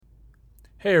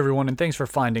Hey everyone, and thanks for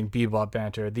finding Bebop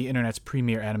Banter, the internet's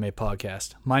premier anime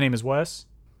podcast. My name is Wes.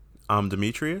 I'm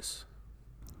Demetrius.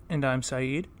 And I'm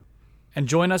Saeed. And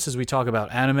join us as we talk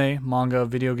about anime, manga,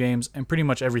 video games, and pretty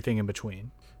much everything in between.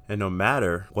 And no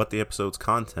matter what the episode's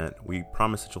content, we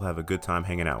promise that you'll have a good time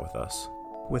hanging out with us.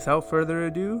 Without further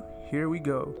ado, here we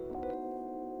go.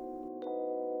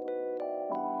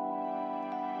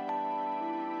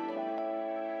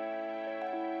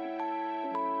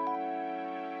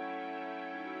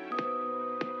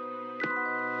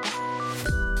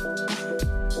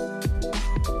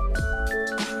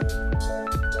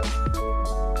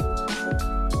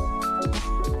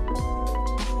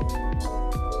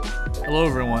 Hello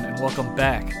everyone, and welcome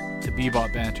back to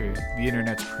Bebop Banter, the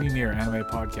internet's premier anime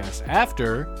podcast,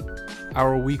 after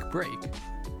our week break.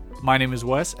 My name is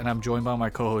Wes, and I'm joined by my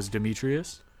co-host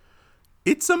Demetrius.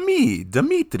 It's a me,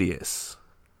 Demetrius.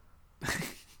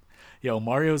 Yo,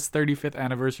 Mario's 35th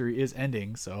anniversary is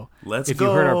ending, so Let's if go.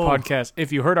 you heard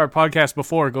our podcast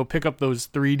before, go pick up those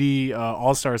 3D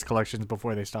All-Stars collections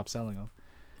before they stop selling them.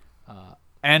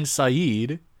 And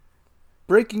Saeed.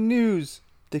 Breaking news!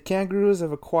 The Kangaroos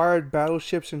have acquired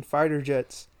battleships and fighter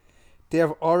jets. They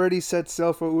have already set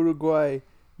sail for Uruguay.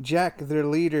 Jack, their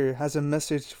leader, has a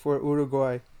message for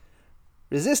Uruguay.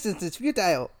 Resistance is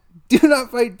futile. Do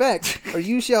not fight back, or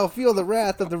you shall feel the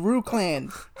wrath of the Rue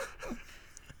clan.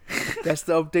 That's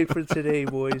the update for today,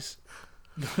 boys.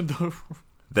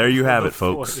 There you have The it,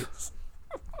 folks. voice.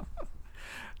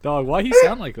 Dog, why he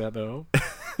sound like that though?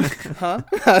 Huh?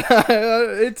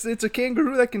 It's a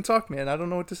kangaroo that can talk, man. I don't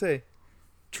know what to say.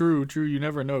 True. You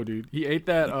never know, dude. He ate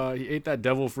that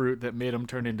devil fruit that made him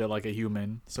turn into like a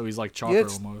human. So he's like Chopper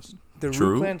it's- almost. The True.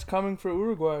 Rue clan's coming for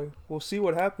Uruguay. We'll see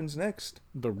what happens next.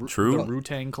 True. The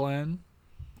Wu-Tang Clan.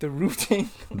 The Rue tank.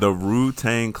 The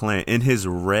Wu-Tang Clan in his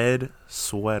red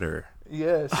sweater.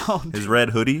 Yes. Oh, His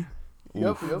red hoodie.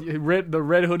 Yep. the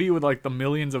red hoodie with like the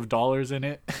millions of dollars in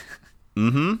it.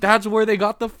 Mm-hmm. That's where they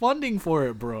got the funding for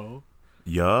it, bro.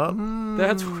 Yup.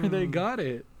 That's where they got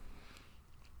it.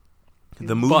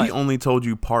 The movie But- only told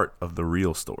you part of the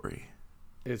real story.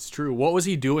 It's true. What was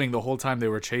he doing the whole time they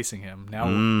were chasing him? Now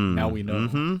we know.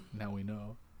 mhm. Now we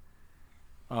know.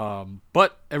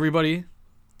 But everybody,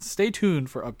 stay tuned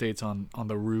for updates on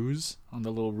the ruse, on the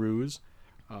little ruse.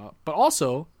 But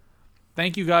also,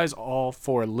 thank you guys all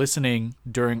for listening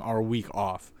during our week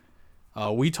off.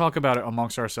 We talk about it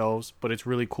amongst ourselves, but it's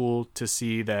really cool to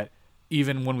see that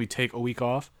even when we take a week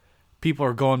off, people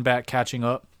are going back, catching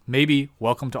up. Maybe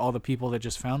welcome to all the people that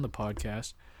just found the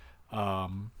podcast.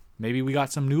 Maybe we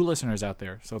got some new listeners out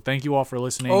there. So thank you all for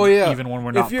listening. Oh yeah. Even when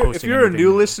we're not if posting you're a anything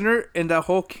new listener and that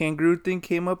whole kangaroo thing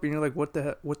came up and you're like, what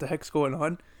the heck's going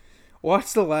on?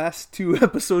 Watch the last 2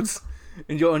 episodes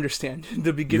and you'll understand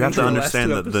the beginning. You have to of the last understand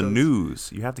 2 the episodes. news.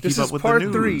 You have to keep This up is with part the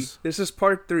news. 3. This is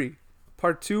part 3.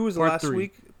 Part 2 was Part last 3.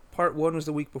 week. Part 1 was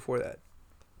the week before that.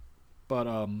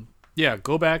 But yeah,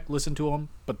 go back, listen to them.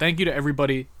 But thank you to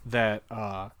everybody that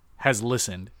has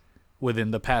listened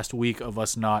within the past week of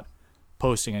us not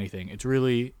posting anything.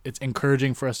 It's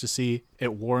encouraging for us to see.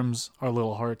 It warms our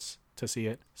little hearts to see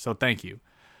it. So thank you.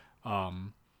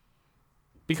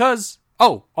 Because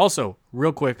also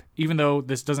real quick, even though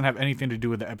this doesn't have anything to do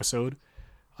with the episode,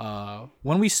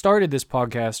 when we started this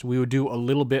podcast, we would do a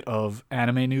little bit of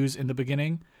anime news in the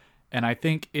beginning, and I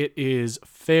think it is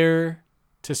fair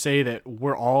to say that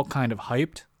we're all kind of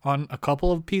hyped on a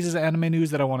couple of pieces of anime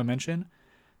news that I want to mention.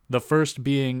 The first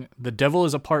being The Devil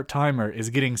is a Part-Timer is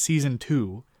getting season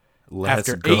 2 Let's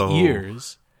after go. 8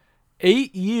 years.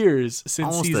 8 years since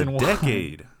Almost season a 1.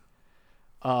 decade.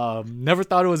 Never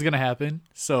thought it was going to happen,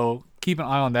 so keep an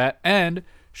eye on that. And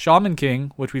Shaman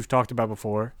King, which we've talked about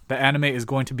before, the anime is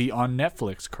going to be on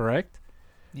Netflix, correct?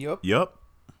 Yep. Yup.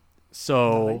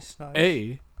 So,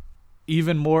 Nice.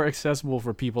 even more accessible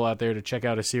for people out there to check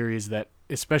out a series that,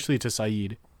 especially to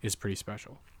Saeed, is pretty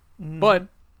special. But,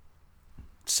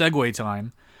 segue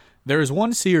time. There is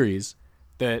one series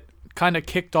that kind of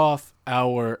kicked off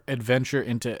our adventure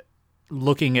into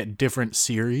looking at different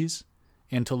series,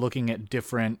 into looking at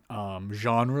different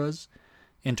genres,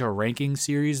 into ranking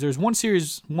series. There's one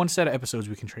series, one set of episodes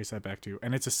we can trace that back to,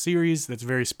 and it's a series that's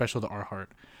very special to our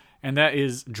heart, and that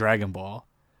is Dragon Ball.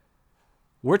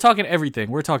 We're talking everything.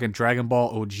 We're talking Dragon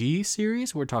Ball OG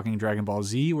series. We're talking Dragon Ball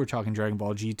Z. We're talking Dragon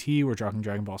Ball GT. We're talking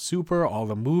Dragon Ball Super. All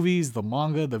the movies, the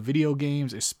manga, the video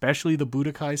games, especially the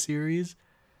Budokai series.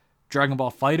 Dragon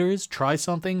Ball Fighters. Try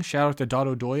something. Shout out to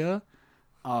Dado Doya.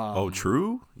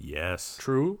 True? Yes.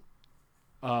 True.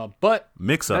 But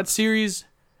Mix up. that series,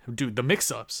 dude, the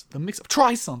mix-ups.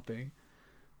 Try something.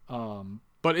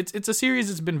 But it's a series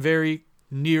that's been very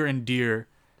near and dear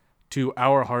to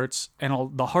our hearts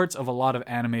and the hearts of a lot of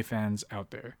anime fans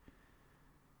out there.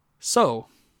 So,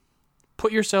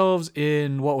 put yourselves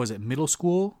in, what was it, middle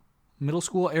school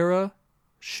era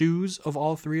shoes of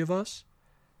all three of us.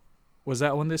 Was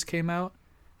that when this came out?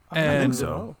 I think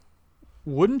so.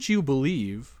 Wouldn't you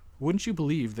believe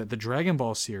that the Dragon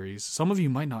Ball series, some of you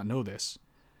might not know this.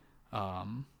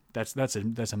 That's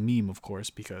a meme, of course,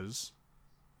 because,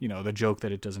 you know, the joke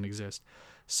that it doesn't exist.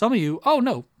 Some of you,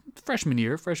 freshman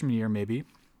year maybe.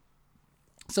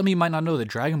 Some of you might not know that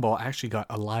Dragon Ball actually got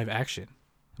a live action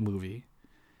movie.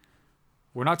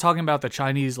 We're not talking about the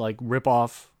Chinese like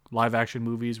rip-off live action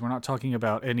movies. We're not talking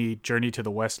about any Journey to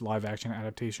the West live action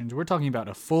adaptations. We're talking about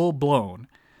a full-blown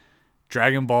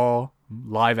Dragon Ball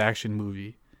live action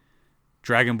movie.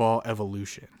 Dragon Ball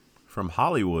Evolution. From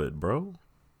Hollywood, bro.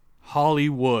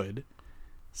 Hollywood.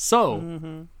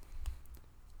 So,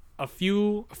 a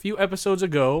few episodes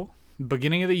ago,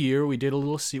 beginning of the year, we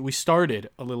started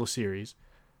a little series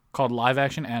called Live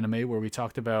Action Anime, where we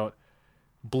talked about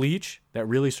Bleach, that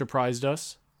really surprised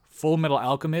us, Full Metal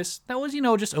Alchemist, that was,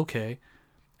 just okay,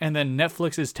 and then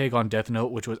Netflix's take on Death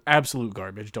Note, which was absolute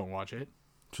garbage. Don't watch it.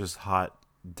 Just hot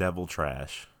devil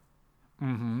trash.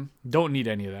 Don't need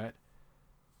any of that.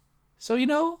 So,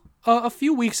 a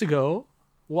few weeks ago,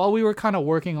 while we were kind of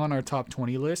working on our top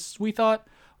 20 lists, we thought,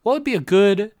 what would be a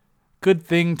good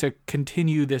thing to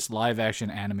continue this live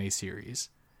action anime series?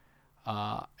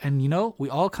 And we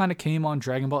all kind of came on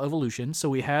Dragon Ball Evolution. So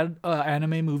we had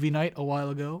anime movie night a while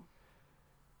ago.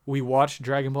 We watched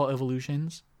Dragon Ball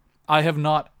Evolutions. I have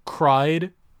not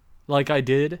cried like I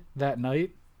did that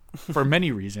night for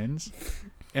many reasons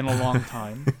in a long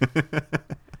time.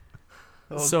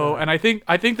 And I think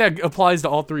that applies to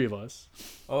all three of us.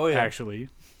 Oh yeah, actually.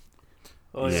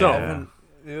 Oh yeah. So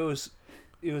it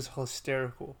was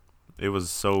hysterical. It was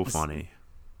so funny.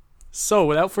 So,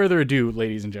 without further ado,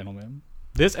 ladies and gentlemen,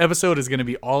 this episode is going to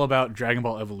be all about Dragon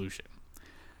Ball Evolution.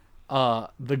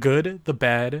 The good, the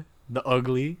bad, the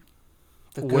ugly.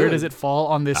 Where does it fall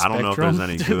on this spectrum? I don't know if there's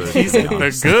any good. He said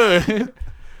the good.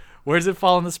 Where does it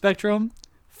fall on the spectrum?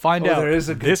 Find out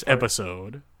this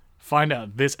episode. Find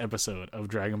out this episode of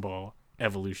Dragon Ball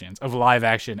Evolutions, of live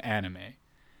action anime.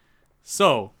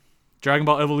 So, Dragon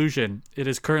Ball Evolution, it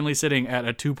is currently sitting at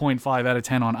a 2.5 out of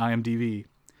 10 on IMDb.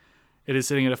 It is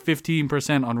sitting at a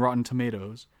 15% on Rotten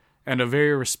Tomatoes and a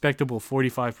very respectable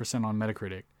 45% on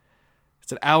Metacritic.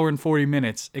 It's an hour and 40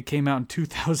 minutes. It came out in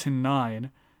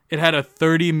 2009. It had a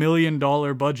 $30 million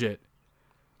budget.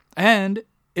 And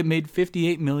it made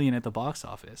 $58 million at the box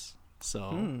office.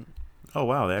 So, Oh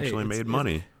wow, they actually made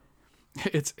money.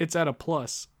 It's at a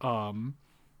plus. So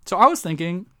I was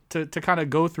thinking to kind of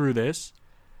go through this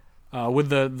with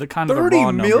the kind of the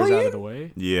raw numbers out of the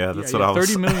way. Yeah, that's what I was.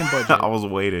 $30 million budget. I was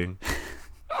waiting.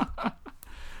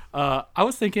 I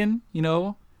was thinking,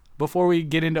 before we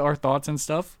get into our thoughts and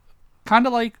stuff, kind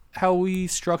of like how we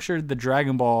structured the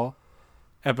Dragon Ball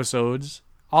episodes.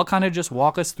 I'll kind of just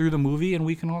walk us through the movie, and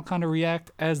we can all kind of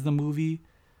react as the movie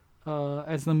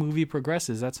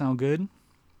progresses. That sound good?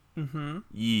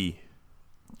 Yee.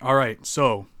 All right,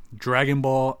 so Dragon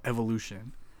Ball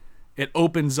Evolution. It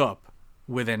opens up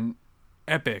with an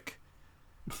epic,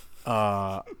 if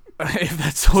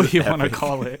that's what you want to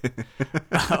call it,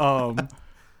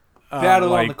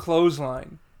 battle on the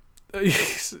clothesline.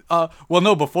 Well,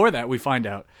 no, before that, we find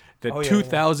out that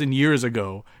 2,000 years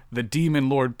ago, the Demon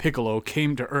Lord Piccolo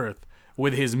came to Earth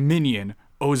with his minion,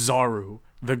 Ozaru,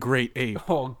 the Great Ape,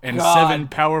 and 7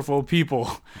 powerful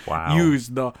people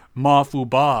used the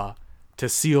Mafuba to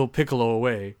seal Piccolo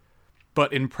away.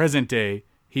 But in present day,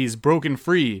 he's broken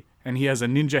free, and he has a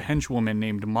ninja henchwoman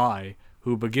named Mai,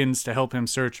 who begins to help him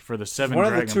search for the 7 Dragon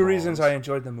Balls. One of the 2 reasons I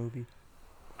enjoyed the movie.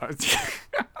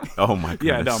 Oh my goodness.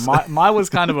 Yeah, no, Mai was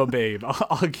kind of a babe.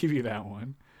 I'll give you that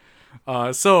one.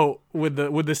 So with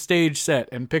the stage set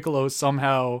and Piccolo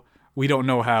somehow, we don't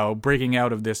know how, breaking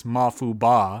out of this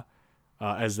Mafuba,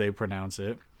 as they pronounce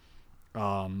it.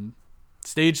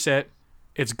 Stage set.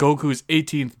 It's Goku's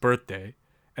 18th birthday,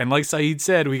 and like Saeed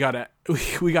said, we got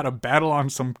a battle on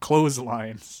some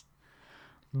clotheslines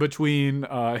between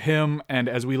him and,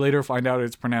 as we later find out,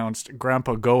 it's pronounced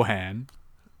Grandpa Gohan.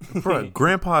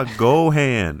 Grandpa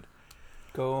Gohan.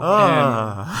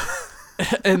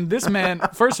 And this man,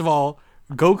 first of all,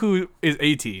 Goku is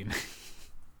 18.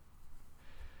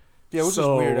 Yeah, which is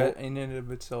weird in and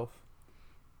of itself.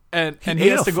 And he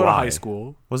has to go to high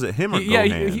school. Was it him or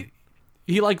Gohan?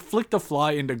 He like flicked a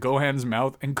fly into Gohan's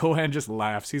mouth, and Gohan just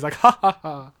laughs. He's like, ha ha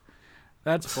ha.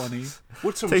 That's funny.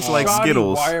 With some tastes like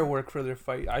Skittles. Wire work for their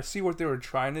fight. I see what they were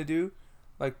trying to do,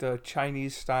 like the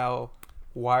Chinese style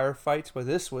wire fights, but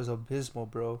this was abysmal,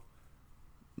 bro.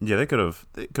 Yeah, they could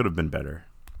have been better.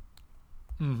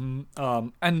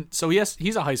 And so yes,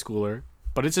 he's a high schooler,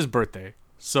 but it's his birthday.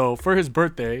 So for his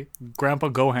birthday, Grandpa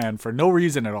Gohan, for no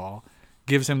reason at all,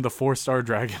 gives him the 4-star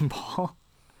Dragon Ball.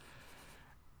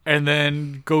 And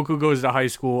then Goku goes to high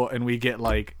school, and we get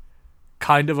like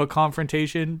kind of a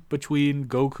confrontation between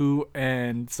Goku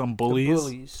and some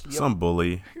bullies. Yep. Some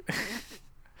bully.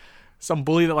 Some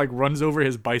bully that like runs over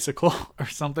his bicycle or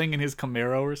something in his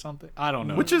Camaro or something. I don't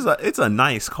know. Which is it's a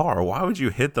nice car. Why would you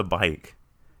hit the bike?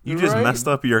 You just Right. messed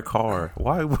up your car.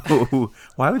 Why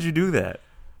would you do that?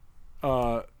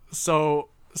 So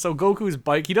Goku's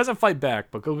bike, he doesn't fight back,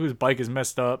 but Goku's bike is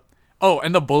messed up. Oh,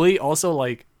 and the bully also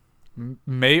like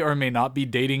may or may not be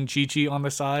dating Chi-Chi on the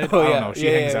side. Oh, I don't yeah. know. She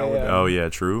Yeah, hangs yeah, out with yeah. them. Oh yeah,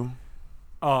 true.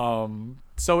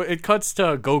 So it cuts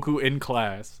to Goku in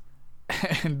class,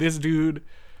 and this dude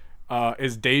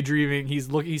is daydreaming. He's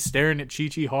staring at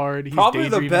Chi-Chi hard. He's Probably the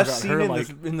daydreaming best about scene her, in, like,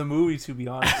 in the movie, to be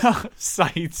honest.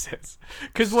 Saeed says,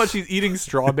 because what, she's eating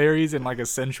strawberries in like a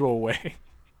sensual way.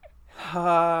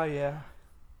 Yeah.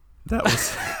 That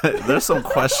was. There's some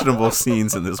questionable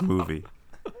scenes in this movie.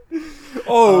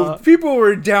 Oh, people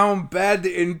were down bad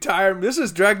the entire. This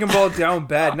is Dragon Ball down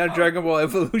bad, not Dragon Ball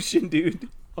Evolution, dude.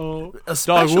 Oh,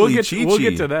 Especially dog, we'll Chi-Chi.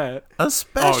 get to that.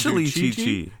 Especially dude,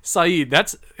 Chi-Chi. Saeed,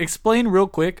 explain real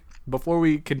quick before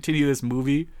we continue this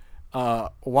movie.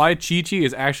 Why Chi-Chi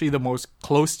is actually the most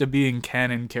close to being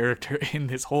canon character in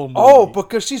this whole movie. Oh,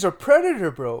 because she's a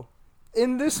predator, bro.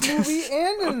 In this movie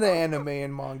and in the anime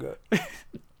and manga.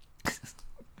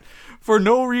 For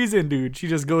no reason, dude. She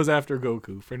just goes after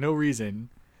Goku for no reason.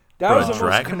 That was the most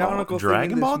Dragon canonical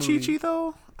Dragon thing Ball in this movie. Chi-Chi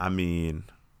though. I mean,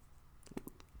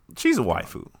 she's a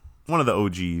waifu. One of the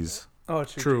OGs. Oh,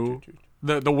 True.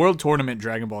 The World Tournament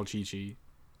Dragon Ball Chi-Chi.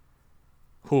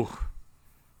 Whew.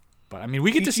 But I mean,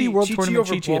 we get to see World Chi-Chi Tournament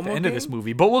over Chi-Chi at the Bulma end of this game?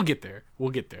 movie, but we'll get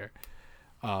there.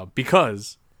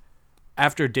 Because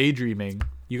after daydreaming,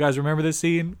 you guys remember this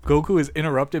scene? Goku is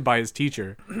interrupted by his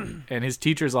teacher, and his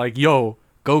teacher's like, "Yo,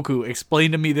 Goku,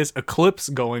 explain to me this eclipse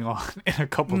going on in a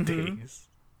couple days."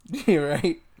 You're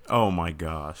right. Oh my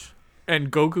gosh. And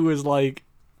Goku is like,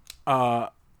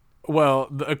 well,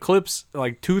 the eclipse,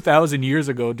 like 2,000 years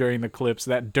ago during the eclipse,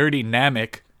 that dirty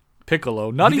Namek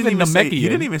Piccolo, not He even didn't say- Namekian. He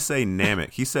didn't even say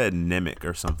Namek. He said Namek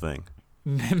or something.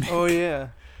 Namek. Oh yeah.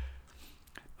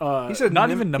 He said not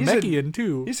Nem- even he said- Namekian,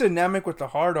 too. He said Namek with the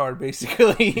hard R,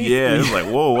 basically. Yeah, it was like,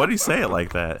 whoa, why did he say it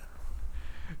like that?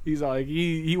 He's like,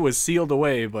 he was sealed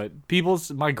away, but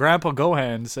my grandpa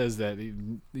Gohan says that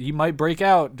he might break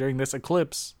out during this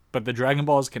eclipse, but the Dragon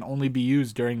Balls can only be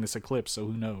used during this eclipse, so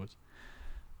who knows?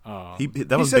 That He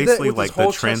was said that basically with his like the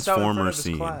whole chest out in front Transformer of his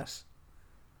scene class.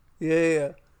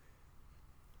 Yeah.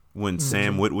 when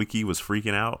Sam Witwicky was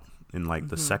freaking out in like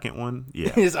the second one. Yeah,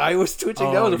 His eye was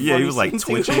twitching. That was a yeah, funny he was like scene, too.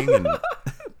 twitching and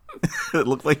it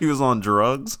looked like he was on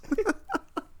drugs.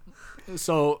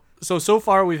 So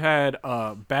far we've had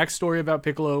backstory about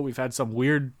Piccolo. We've had some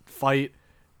weird fight.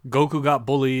 Goku got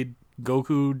bullied.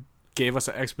 Goku gave us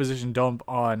an exposition dump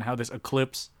on how this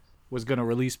eclipse was going to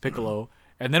release Piccolo.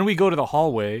 And then we go to the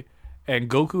hallway, and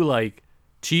Goku, like,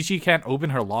 Chi-Chi can't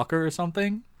open her locker or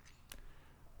something.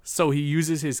 So he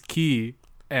uses his key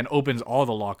and opens all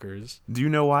the lockers. Do you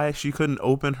know why she couldn't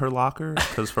open her locker?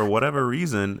 Because for whatever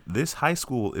reason, this high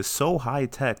school is so high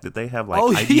tech that they have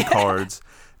like ID cards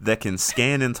that can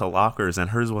scan into lockers, and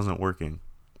hers wasn't working.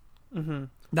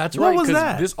 That's What right. was 'Cause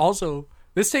that?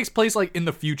 This takes place like in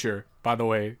the future, by the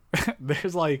way.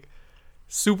 There's like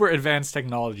super advanced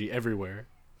technology everywhere.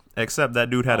 Except that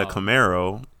dude had a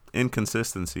Camaro.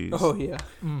 Inconsistencies. Oh yeah.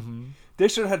 They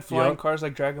should have had flying Yep. cars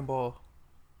like Dragon Ball.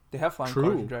 They have flying True,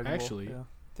 cars in Dragon actually. Ball. Yeah.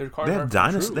 Their cars They are have from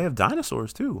dinosaurs. True. They have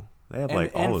dinosaurs too. They have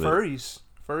like all of furries.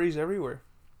 Furries everywhere.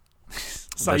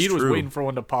 Saeed was true. waiting for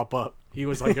one to pop up. He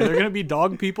was like, "Are there gonna be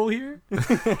dog people here?"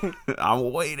 it.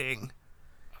 I'm waiting.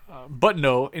 But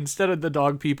no. Instead of the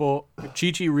dog people,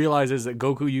 Chi-Chi realizes that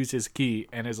Goku used his key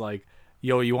and is like,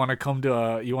 "Yo, you want to come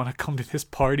to this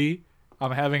party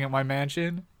I'm having at my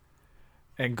mansion?"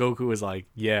 And Goku is like,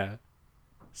 "Yeah."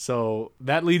 So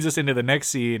that leads us into the next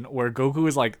scene where Goku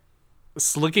is like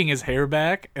slicking his hair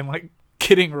back and like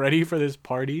getting ready for this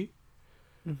party.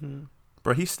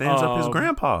 Bro, he stands up his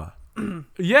grandpa.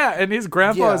 Yeah, and his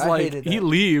grandpa Yeah, is I like, hated he that.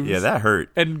 leaves. Yeah, that hurt.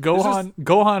 And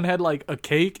Gohan had like a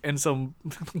cake and some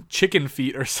chicken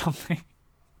feet or something.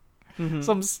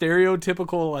 Some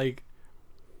stereotypical like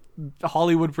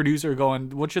Hollywood producer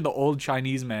going, "What should the old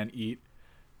Chinese man eat?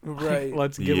 Right.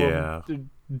 Let's give Yeah. him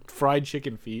fried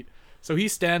chicken feet." So he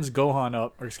stands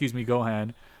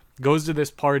Gohan goes to this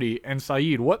party, and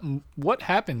Saeed, what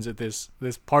happens at this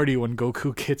party when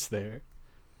Goku gets there?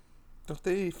 Don't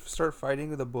they start fighting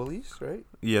with the bullies, right?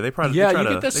 Yeah, they probably Yeah, they you try,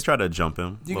 get to, this- they try to jump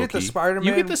him. You get the low-key. Spider-Man.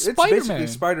 You get the It's Spider-Man. basically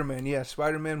Spider-Man. Yeah,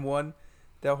 Spider-Man 1.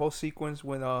 That whole sequence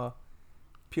when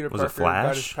Peter Was it Parker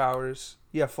got his Flash? powers.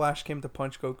 Yeah, Flash came to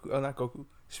punch Goku. Oh, not Goku.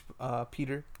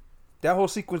 Peter. That whole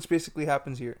sequence basically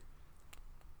happens here.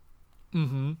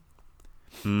 Mm-hmm.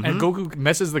 Mhm. And Goku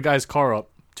messes the guy's car up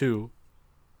too.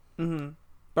 Mm-hmm.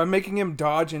 By making him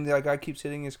dodge and that guy keeps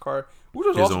hitting his car. Which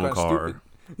was His also own kind of car.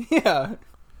 stupid. Yeah.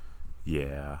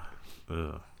 Yeah.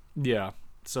 Ugh. Yeah.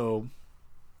 So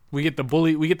we get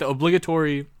the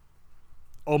obligatory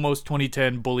almost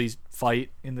 2010 bully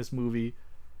fight in this movie.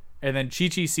 And then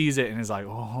Chi-Chi sees it and is like,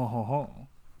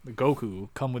 Goku,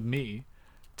 come with me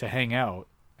to hang out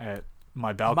at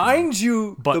my balcony. Mind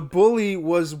you, But- the bully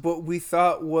was what we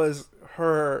thought was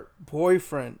her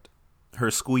boyfriend.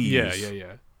 Her squeeze.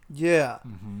 Yeah. Yeah.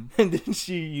 Mm-hmm. And then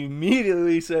she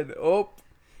immediately said, "Oh,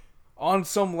 on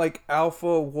some like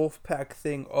alpha wolf pack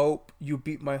thing. Oh, you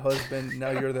beat my husband.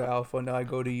 Now you're the alpha. Now I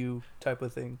go to you," type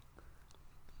of thing.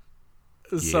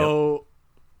 So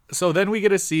then we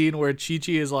get a scene where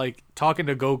Chi-Chi is like talking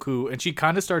to Goku and she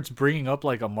kind of starts bringing up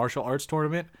like a martial arts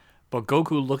tournament, but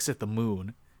Goku looks at the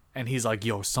moon and he's like,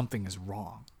 "Yo, something is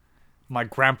wrong. My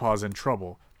grandpa's in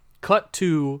trouble." Cut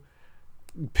to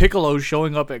Piccolo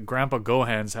showing up at Grandpa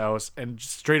Gohan's house and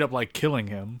straight up like killing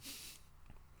him.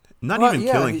 Not Well, even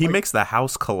yeah, killing. He like- makes the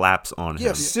house collapse on him.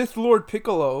 Yeah, Sith Lord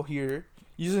Piccolo here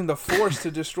using the Force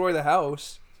to destroy the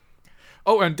house.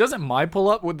 Oh, and doesn't Mai pull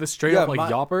up with the straight up like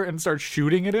Mai- yopper and start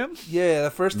shooting at him? Yeah, the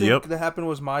first thing Yep. that happened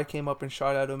was Mai came up and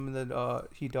shot at him, and then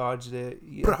he dodged it.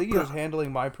 I think he was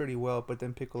handling Mai pretty well, but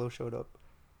then Piccolo showed up.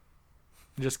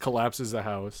 Just collapses the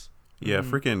house. Yeah,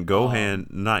 freaking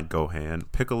Gohan, not Gohan.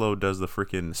 Piccolo does the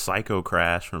freaking Psycho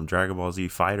Crash from Dragon Ball Z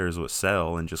Fighters with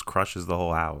Cell and just crushes the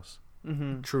whole house.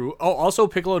 True. Oh, also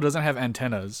Piccolo doesn't have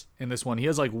antennas in this one. He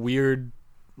has like weird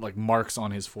like marks on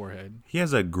his forehead. He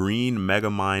has a green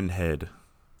Megamind head.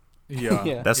 Yeah.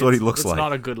 Yeah. That's what he looks it's like.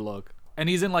 not a good look. And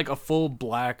he's in like a full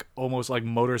black, almost like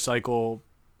motorcycle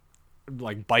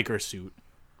like biker suit.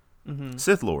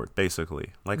 Sith Lord,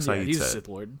 basically. Like Yeah, Saeed he's a said. Sith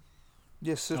Lord.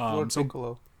 Yes, Sith Lord so-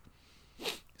 Piccolo.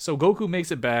 So Goku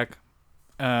makes it back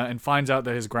and finds out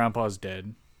that his grandpa's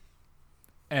dead.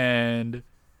 And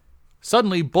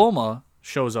suddenly Bulma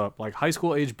shows up, like high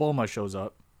school age Bulma shows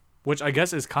up, which I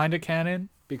guess is kind of canon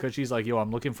because she's like, "Yo,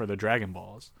 I'm looking for the Dragon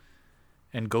Balls."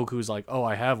 And Goku's like, "Oh,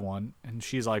 I have one." And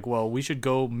she's like, "Well, we should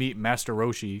go meet Master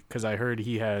Roshi because I heard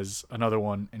he has another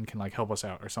one and can like help us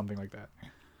out or something like that."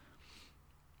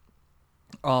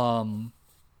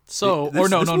 So, This- or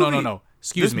no. this movie-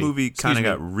 Excuse This me. movie Excuse kind of me.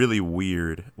 got really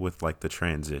weird with like the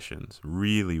transitions.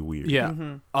 Really weird.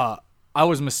 Yeah. I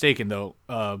was mistaken though.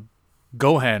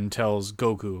 Gohan tells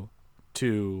Goku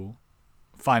to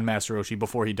find Master Roshi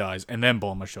before he dies, and then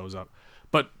Bulma shows up.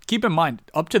 But keep in mind,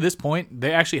 up to this point,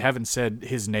 they actually haven't said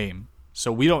his name,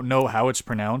 so we don't know how it's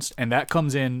pronounced, and that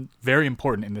comes in very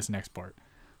important in this next part.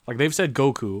 Like they've said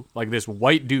Goku, like this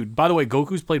white dude. By the way,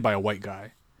 Goku's played by a white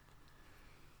guy.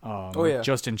 Oh yeah.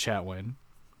 Justin Chatwin.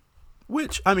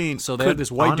 Which, I mean, So they could have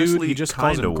this white dude. He honestly just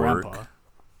calls him kinda work. Grandpa.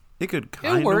 It could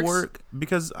kind of works. work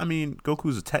because, I mean,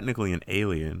 Goku's technically an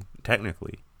alien.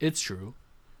 Technically. It's true.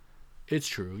 It's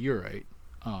true. You're right.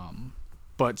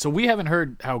 But so we haven't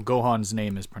heard how Gohan's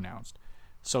name is pronounced.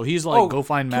 So he's like, go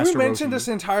find Master Can we mention Roshi. this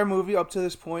entire movie up to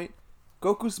this point?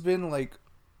 Goku's been like,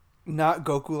 not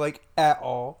Goku like at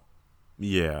all.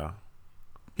 Yeah.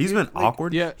 He's been like,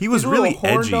 awkward. yeah, he was he's a little really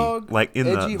horn edgy. dog, Like in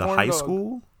edgy the horn high dog.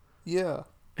 school. Yeah.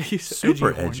 He's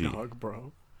super horn edgy. dog,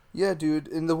 bro. Yeah, dude.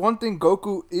 And the one thing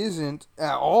Goku isn't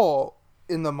at all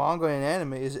in the manga and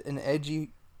anime is an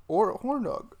edgy or horn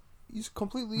dog. He's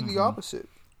completely the opposite.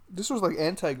 This was like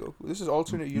anti-Goku. This is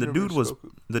alternate universe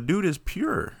Goku. The dude is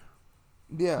pure.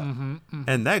 Yeah.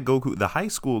 And that Goku, the high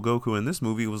school Goku in this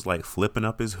movie was like flipping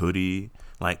up his hoodie,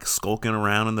 like skulking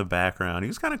around in the background. He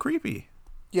was kind of creepy.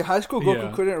 Yeah, high school Goku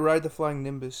Yeah. couldn't ride the flying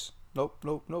Nimbus. Nope.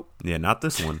 Yeah, not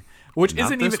this one. Which Not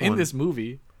isn't this even in one. this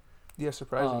movie. Yeah,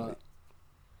 surprisingly.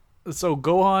 So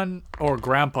Gohan, or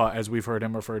Grandpa, as we've heard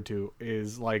him referred to,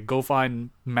 is like, go find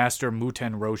Master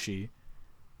Muten Roshi.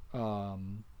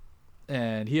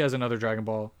 And he has another Dragon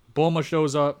Ball. Bulma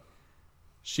shows up.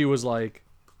 She was like,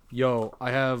 yo,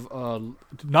 I have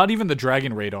not even the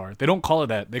Dragon Radar. They don't call it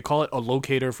that. They call it a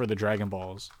locator for the Dragon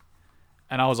Balls.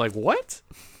 And I was like, what?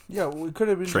 Yeah, well, it could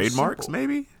have been just Trademarks, simple.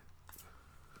 maybe?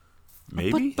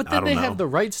 Maybe? But I then don't they know. have the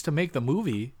rights to make the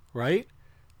movie, right?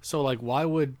 So like, why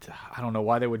would, I don't know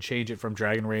why they would change it from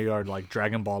Dragon Radar to like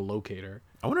Dragon Ball Locator.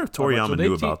 I wonder if Alright, Toriyama so they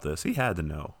knew keep- about this. He had to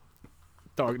know.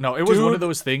 Dog, no, it was one Dude. of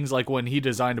those things like when he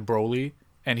designed Broly,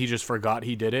 and he just forgot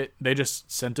he did it. They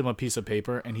just sent him a piece of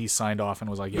paper, and he signed off and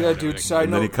was like, Yeah, dude. Side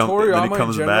And then note: he then he Toriyama in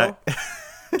comes general. back.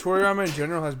 Toriyama in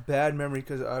general has bad memory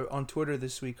because on Twitter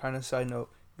this week, kind of side note,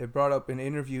 they brought up an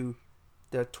interview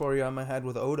that Toriyama had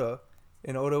with Oda,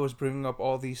 and Oda was bringing up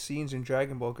all these scenes in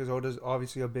Dragon Ball because Oda's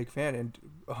obviously a big fan, and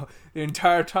the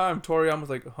entire time Toriyama was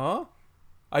like, "Huh?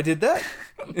 I did that?"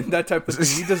 and that type of thing.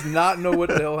 He does not know what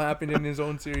the hell happened in his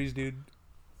own series, dude.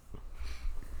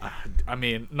 I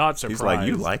mean, not surprised. He's like,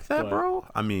 you like that, but- bro?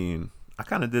 I mean, I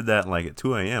kind of did that like at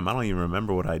 2 a.m. I don't even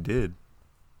remember what I did.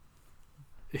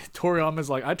 Toriyama's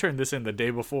like, I turned this in the day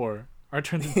before. I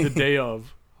turned it the day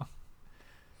of.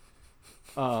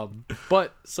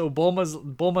 But so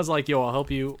Bulma's like, yo, I'll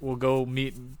help you. We'll go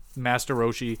meet Master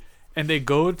Roshi, and they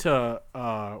go to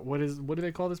what do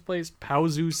they call this place?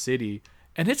 Paozu City,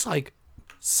 and it's like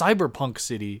cyberpunk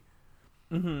city.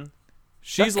 Mm-hmm.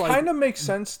 She's that like, kind of makes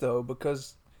sense though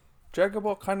because Dragon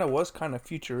Ball was kind of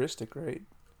futuristic, right?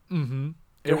 mm-hmm.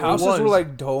 Their houses were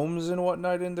like domes and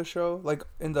whatnot in the show, like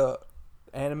in the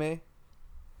anime,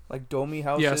 like domey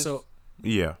houses.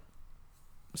 Yeah.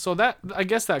 So that, I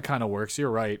guess that kind of works.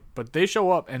 You're right. But they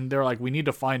show up and they're like, we need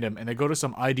to find him. And they go to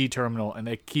some ID terminal and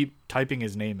they keep typing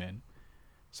his name in.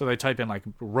 So they type in like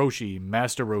Roshi,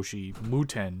 Master Roshi,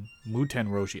 Muten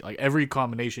Roshi, like every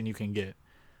combination you can get.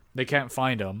 They can't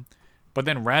find him. But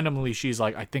then randomly she's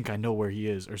like, I think I know where he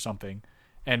is or something.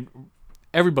 And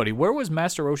everybody, where was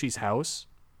Master Roshi's house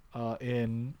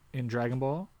in Dragon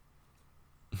Ball?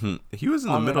 He was in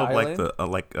the On an middle of like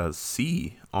island? like a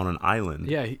sea on an island.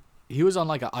 Yeah, he was on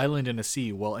like an island in a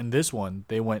sea. Well, in this one,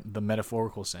 they went the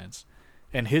metaphorical sense.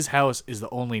 And his house is the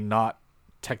only not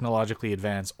technologically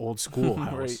advanced old school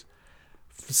house. Right.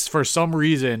 For some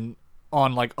reason,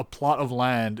 on like a plot of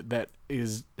land that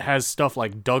has stuff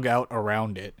like dug out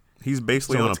around it. He's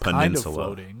basically So on a it's kind of peninsula.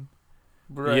 floating.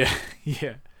 Right. Yeah,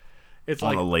 yeah. It's On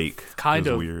like a lake. kind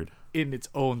It was of weird. in its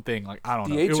own thing. Like, I don't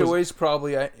know. The It was- HOA's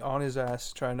probably on his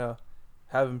ass trying to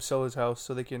have him sell his house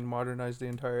so they can modernize the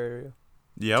entire area.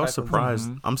 Yeah, I was type of- surprised.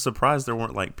 Mhm. I'm surprised there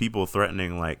weren't like people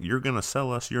threatening like, you're going to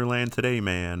sell us your land today,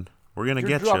 man. We're going to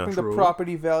You're get dropping you. the True.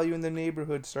 property value in the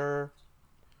neighborhood, sir.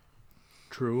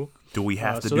 True. Do we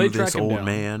have to so do they this, track him old down.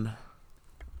 man?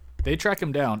 They track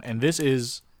him down, and this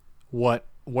is where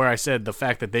I said the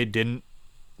fact that they didn't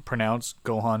pronounce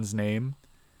Gohan's name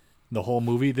the whole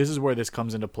movie. This is where this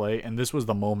comes into play, and this was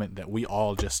the moment that we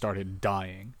all just started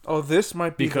dying. Oh, this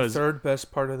might be Because- the third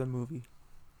best part of the movie.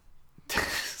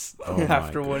 Oh my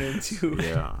After God. 1 and 2.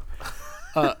 Yeah.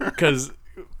 Because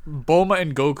Bulma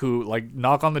and Goku like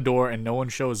knock on the door and no one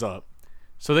shows up,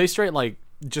 so they straight like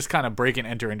just kind of break and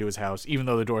enter into his house, even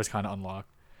though the door is kind of unlocked.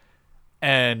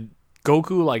 And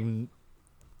Goku like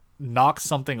knocks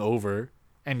something over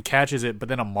and catches it, but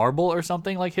then a marble or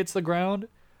something like hits the ground,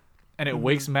 and it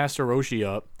wakes Master Roshi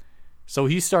up. So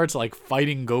he starts like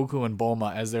fighting Goku and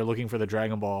Bulma as they're looking for the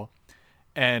Dragon Ball,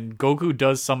 and Goku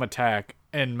does some attack,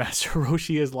 and Master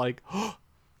Roshi is like, oh,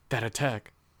 "That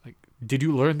attack! Like, did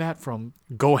you learn that from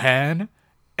Gohan?"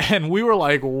 And we were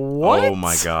like, "What?" Oh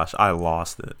my gosh, I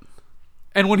lost it.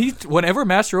 And whenever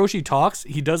Master Roshi talks,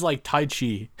 he does like Tai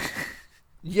Chi.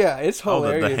 Yeah, it's Oh,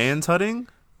 hilarious. the hand tutting?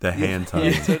 The hand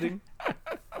tutting. Hand-tutting.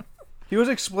 He was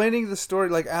explaining the story,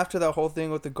 like after that whole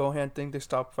thing with the Gohan thing, they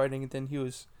stopped fighting, and then he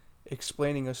was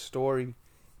explaining a story.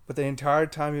 But the entire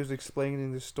time he was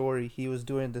explaining the story, he was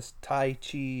doing this Tai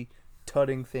Chi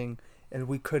tutting thing, and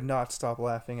we could not stop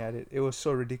laughing at it. It was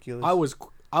so ridiculous.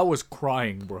 I was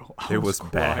crying, bro. I It was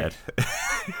crying. bad.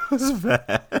 It was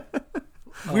bad.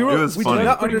 we it was did funny,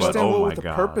 not but understand oh what my the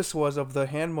God. purpose was of the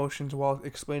hand motions while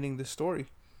explaining the story.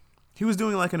 He was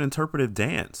doing like an interpretive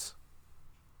dance.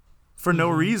 For no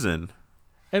reason.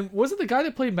 And wasn't the guy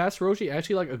that played Master Roshi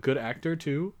actually like a good actor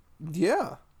too?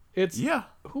 Yeah. It's Yeah.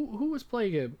 who was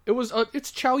playing him?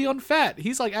 It's Chow Yun Fat.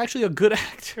 He's like actually a good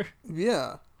actor.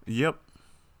 Yeah. Yep.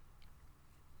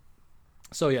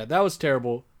 So yeah, that was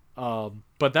terrible.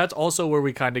 But that's also where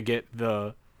we kind of get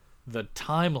the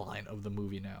timeline of the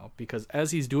movie now, because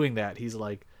as he's doing that, he's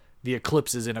like, the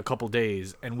eclipse is in a couple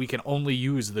days, and we can only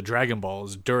use the Dragon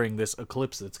Balls during this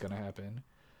eclipse that's gonna happen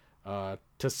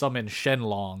to summon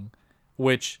Shenlong,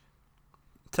 which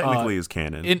Technically is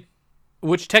canon.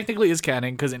 which technically is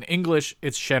canon, because in English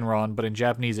it's Shenron, but in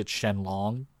Japanese it's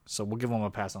Shenlong. So we'll give him a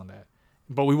pass on that.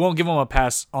 But we won't give him a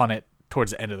pass on it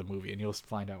towards the end of the movie, and you'll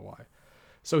find out why.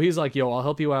 So he's like, yo, I'll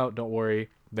help you out, don't worry.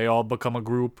 They all become a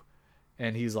group,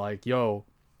 and he's like, yo,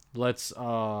 let's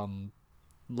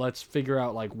figure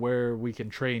out like where we can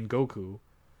train Goku.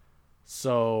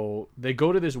 So they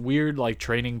go to this weird like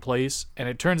training place, and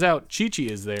it turns out Chi-Chi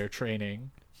is there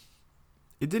training.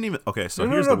 It didn't even. Okay, so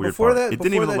No, here's no, the weird before part. that- It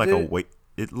didn't before even look that like a did- wait.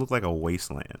 it looked like a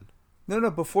wasteland. No.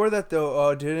 Before that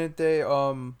though, didn't they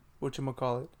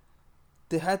whatchamacallit?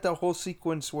 They had that whole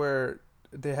sequence where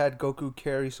they had Goku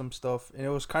carry some stuff, and it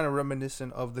was kind of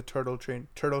reminiscent of the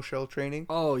turtle shell training.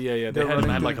 Oh yeah. They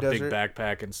had like a big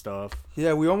backpack and stuff.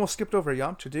 Yeah, we almost skipped over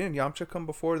Yamcha. Didn't Yamcha come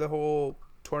before the whole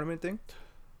tournament thing?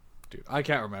 Dude, I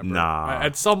can't remember. Nah.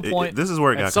 At some point, this is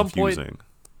where it got confusing.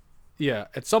 Yeah,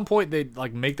 at some point they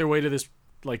like make their way to this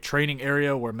like training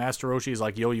area where Master Roshi is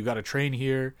like, "Yo, you got to train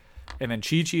here," and then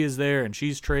Chi-Chi is there and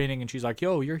she's training and she's like,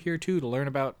 "Yo, you're here too to learn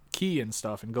about ki and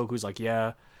stuff," and Goku's like,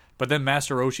 "Yeah." But then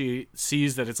Master Roshi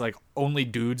sees that it's like only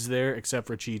dudes there except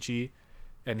for Chi-Chi,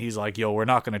 and he's like, "Yo, we're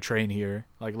not gonna train here.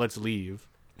 Like, let's leave."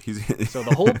 So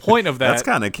the whole point of that, that's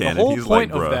kind of canon. He's like,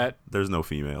 "Bruh, there's no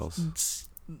females."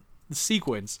 The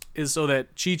sequence is so that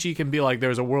Chi-Chi can be like,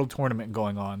 "There's a world tournament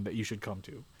going on that you should come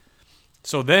to."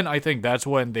 So then I think that's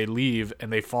when they leave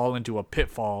and they fall into a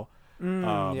pitfall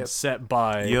set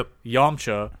by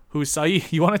Yamcha. Who's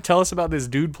Saeed? You want to tell us about this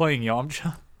dude playing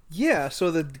Yamcha? Yeah, so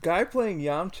the guy playing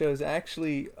Yamcha is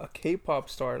actually a K-pop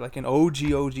star, like an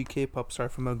OG K-pop star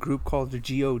from a group called the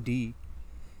G.O.D.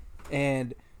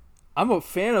 And I'm a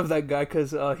fan of that guy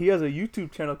because he has a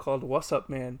YouTube channel called What's Up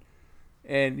Man.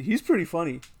 And he's pretty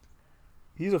funny.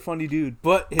 He's a funny dude.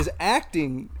 But his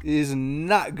acting is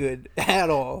not good at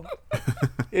all.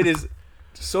 It is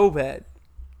so bad.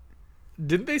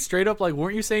 Didn't they straight up, like,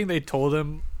 weren't you saying they told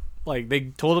him... Like, they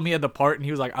told him he had the part, and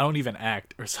he was like, "I don't even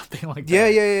act," or something like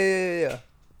that. Yeah.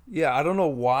 Yeah, I don't know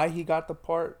why he got the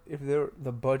part, if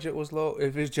the budget was low.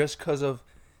 If it's just because of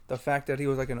the fact that he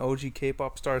was like an OG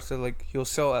K-pop star, so like he'll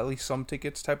sell at least some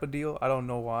tickets type of deal. I don't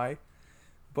know why.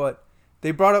 But they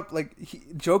brought up, like,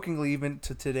 jokingly even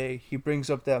to today, he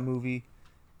brings up that movie,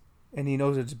 and he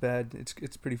knows it's bad.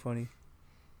 It's pretty funny.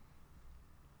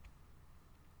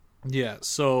 Yeah,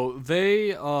 so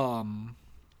they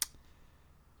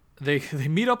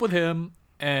meet up with him,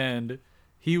 and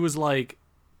he was like,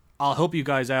 "I'll help you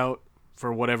guys out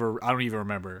for whatever," I don't even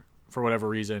remember, for whatever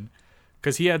reason.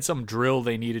 Because he had some drill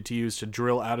they needed to use to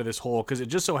drill out of this hole. Because it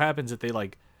just so happens that they,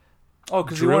 like... Oh,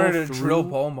 because he wanted to drill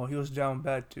Bulma. He was down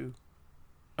bad, too.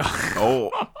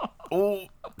 Oh,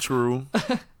 true.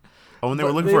 Oh, and they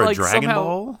were looking for a Dragon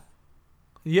Ball?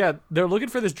 Yeah, they're looking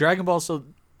for this Dragon Ball, so...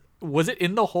 Was it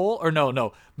in the hole? Or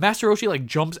no. Master Roshi, like,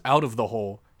 jumps out of the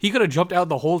hole. He could have jumped out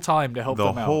the whole time to help them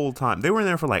out. The whole time. They were in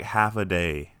there for like half a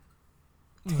day.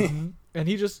 Mm-hmm. And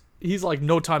he's like,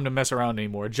 no time to mess around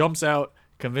anymore. Jumps out,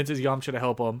 convinces Yamcha to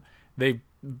help him. They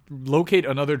locate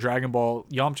another Dragon Ball.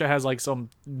 Yamcha has like some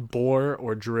bore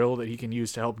or drill that he can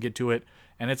use to help get to it.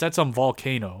 And it's at some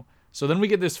volcano. So then we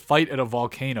get this fight at a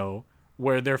volcano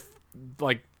where they're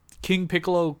like, King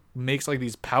Piccolo makes like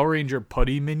these Power Ranger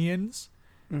putty minions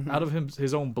out of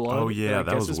his own blood. Oh yeah,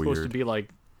 that was weird. Supposed to be like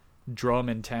drum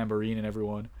and tambourine and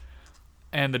everyone,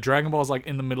 and the Dragon Ball is like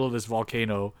in the middle of this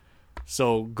volcano,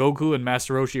 so Goku and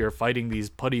Master Roshi are fighting these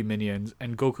putty minions,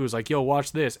 and Goku's like, "Yo,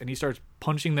 watch this," and he starts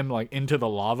punching them like into the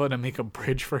lava to make a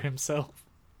bridge for himself.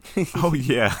 Oh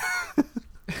yeah.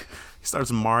 He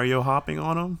starts Mario hopping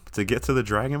on him to get to the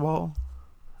Dragon Ball.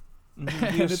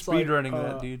 He was speedrunning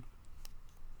that, dude.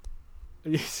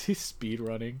 He's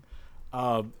speedrunning.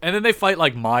 And then they fight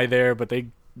like Mai there, but they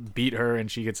beat her and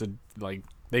she gets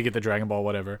they get the Dragon Ball,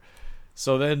 whatever.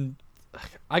 So then,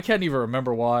 I can't even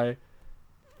remember why.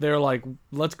 They're like,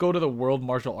 let's go to the World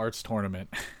Martial Arts Tournament.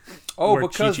 Oh,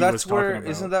 because that's where,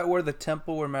 isn't that where the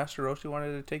temple where Master Roshi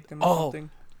wanted to take them or something?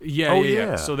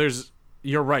 Yeah. So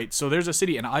you're right. So there's a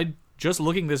city, and I just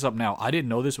looking this up now, I didn't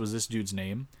know this was this dude's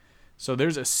name. So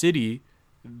there's a city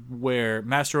where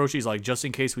Master Roshi's like, just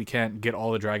in case we can't get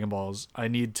all the Dragon Balls, I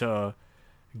need to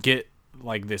get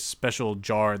like this special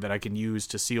jar that I can use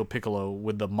to seal Piccolo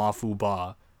with the Mafu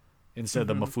Ba instead of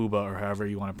the Mafuba, or however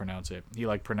you want to pronounce it. He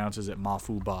like pronounces it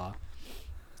Mafu Ba.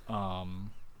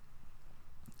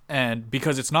 And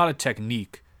because it's not a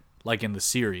technique like in the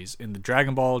series, in the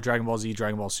Dragon Ball, Dragon Ball Z,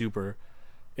 Dragon Ball Super,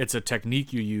 it's a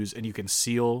technique you use and you can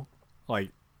seal like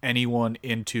anyone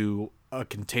into a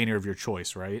container of your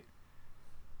choice, right?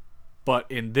 But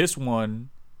in this one,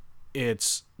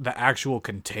 it's the actual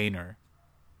container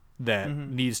that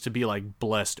needs to be like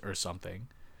blessed or something.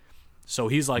 So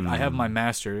he's like, I have my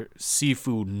master,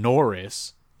 Sifu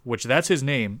Norris, which that's his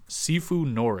name,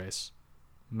 Sifu Norris.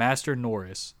 Master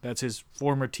Norris. That's his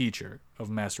former teacher of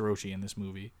Master Roshi in this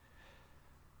movie.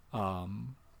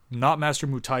 Not Master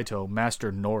Mutaito,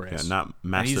 Master Norris. Yeah, not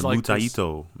Master like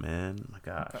Mutaito, man. My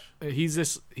gosh.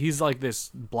 He's like this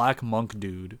black monk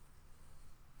dude.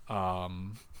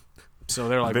 So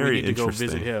they're like, we need to go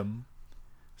visit him.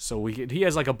 So he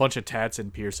has like a bunch of tats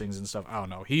and piercings and stuff. I don't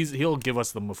know. He'll give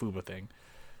us the Mafuba thing.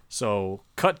 So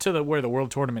cut to where the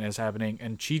world tournament is happening,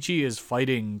 and Chi-Chi is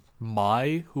fighting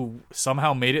Mai, who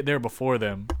somehow made it there before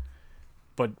them,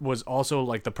 but was also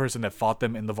like the person that fought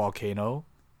them in the volcano.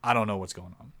 I don't know what's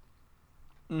going on.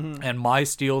 Mm-hmm. And Mai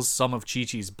steals some of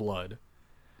Chi-Chi's blood.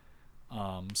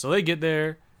 So they get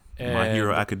there. And, My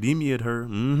Hero Academia'd her.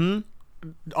 Mm-hmm.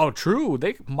 Oh, true.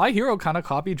 My Hero kind of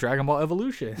copied Dragon Ball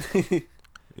Evolution.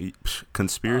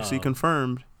 Conspiracy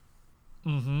confirmed.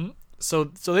 Mm-hmm. So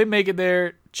they make it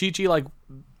there. Chi-Chi, like,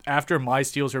 after Mai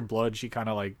steals her blood, she kind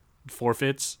of, like,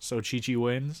 forfeits, so Chi-Chi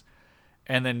wins.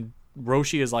 And then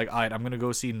Roshi is like, all right, I'm going to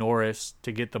go see Norris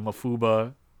to get the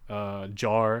Mafuba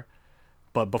jar.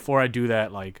 But before I do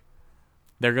that, like,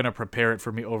 they're going to prepare it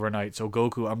for me overnight. So,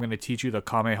 Goku, I'm going to teach you the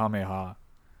Kamehameha.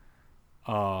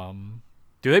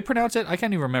 Do they pronounce it? I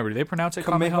can't even remember. Do they pronounce it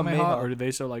Kamehameha? Or do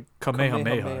they say, like,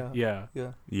 Kamehameha? Yeah.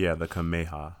 Yeah, the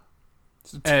Kameha.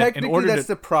 So technically, order that's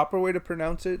the proper way to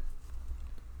pronounce it.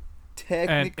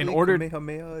 Technically, in order,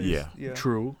 Kamehameha is, yeah.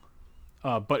 True.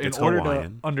 But It's in order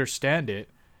Hawaiian. to understand it,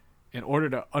 in order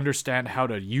to understand how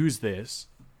to use this,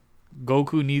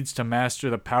 Goku needs to master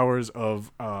the powers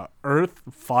of earth,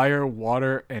 fire,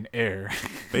 water, and air.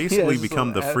 Basically Yeah,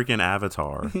 become so the freaking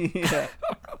Avatar. yeah.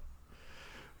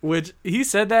 Which he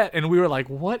said that, and we were like,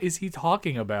 "What is he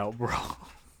talking about, bro?"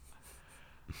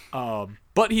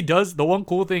 But he does. The one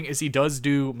cool thing is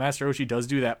Master Roshi does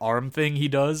do that arm thing he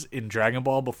does in Dragon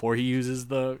Ball before he uses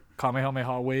the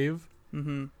Kamehameha wave.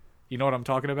 Mm-hmm. You know what I'm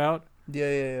talking about?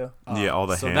 Yeah. Yeah, all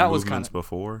the so hand that was movements kinda,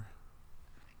 before.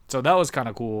 So that was kind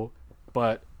of cool.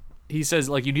 But he says,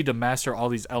 like, you need to master all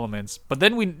these elements. But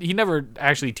then he never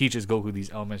actually teaches Goku these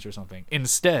elements or something.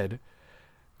 Instead,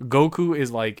 Goku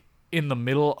is, like, in the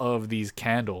middle of these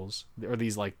candles, or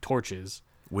these, like, torches.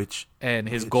 And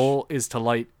his goal is to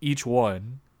light each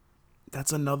one.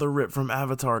 That's another rip from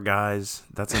Avatar, guys.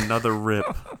 That's another rip.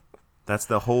 That's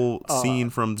the whole scene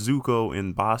from Zuko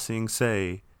in Ba Sing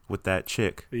Se with that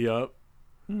chick. Yup.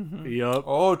 Mm-hmm. Yup.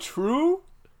 Oh, true?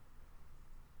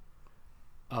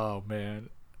 Oh, man.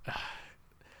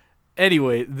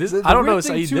 Anyway, this The I don't know, weird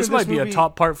thing, Saeed, too, this in might this be a movie-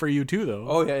 top part for you, too, though.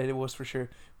 Oh, yeah, it was for sure.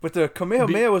 But the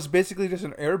Kamehameha was basically just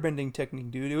an airbending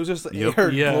technique, dude. It was just Yep.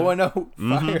 air Yeah. blowing out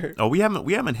Mhm. fire. Oh, we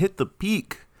haven't hit the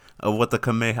peak of what the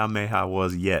Kamehameha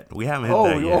was yet. We haven't hit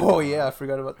that yet. Oh, yeah, I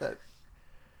forgot about that.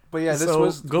 But yeah, this So,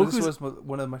 was Goku's-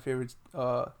 one of my favorites.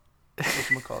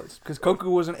 Whatchamacallits. Because Goku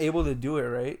wasn't able to do it,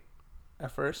 right?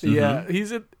 At first. Yeah,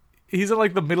 he's in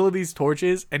like the middle of these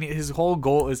torches, and his whole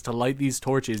goal is to light these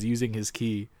torches using his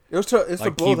ki. It's to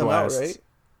Like blow key them blasts. out, right?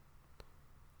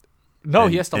 No,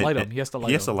 And- he has to light them. and- He has to light them.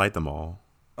 He has to light them all.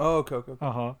 Oh, okay.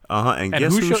 Uh huh. And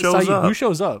guess who shows Saeed, up? Who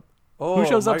shows up? Oh, Who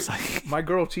shows my, up? Saeed? My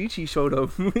girl Chi-Chi showed up.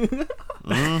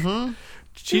 Mm-hmm.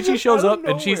 Chi-Chi shows out of up,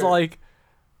 and she's nowhere.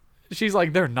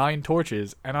 like, there are 9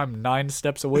 torches, and I'm 9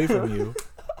 steps away from you.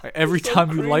 Like, every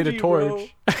time you light a cringy,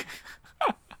 torch,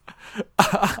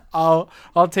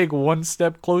 I'll take 1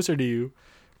 step closer to you.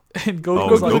 And Oh,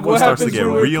 Goku's like, Goku what starts to happens get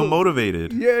when- real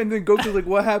motivated. Yeah, and then Goku's like,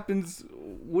 what happens?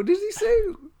 What does he say?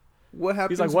 What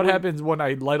happens? he's like, what when-" happens when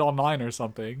I light all 9 or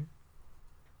something?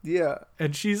 Yeah.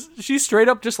 And she's straight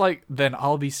up just like, then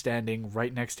I'll be standing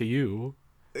right next to you.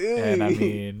 And I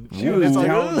mean, she was it's like,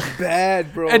 down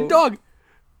bad, bro. and dog,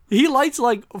 he lights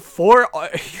like 4.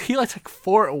 He lights like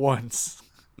 4 at once.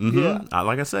 Mm-hmm.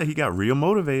 Like I said, he got real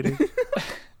motivated.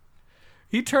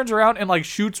 He turns around and like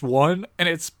shoots 1, and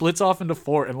it splits off into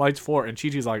 4 and lights 4. And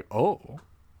Chi-Chi's like, oh,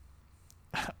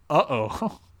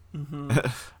 uh-oh.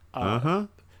 Uh-huh.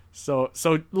 So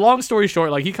long story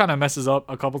short, like he kind of messes up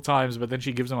a couple times, but then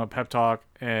she gives him a pep talk,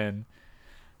 and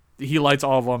he lights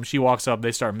all of them. She walks up,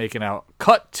 they start making out.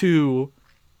 Cut to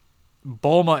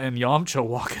Bulma and Yamcha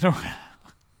walking around.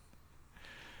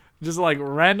 Just like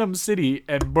random city,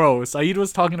 and bro, Saeed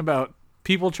was talking about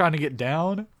people trying to get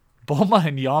down. Bulma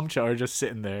and Yamcha are just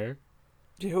sitting there.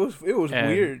 Yeah, it was And-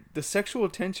 weird. The sexual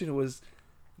tension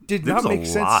did There not was a make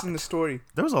sense lot. in the story.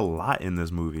 There was a lot in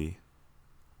this movie.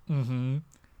 Mm-hmm.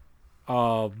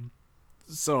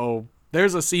 So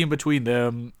there's a scene between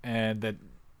them, and that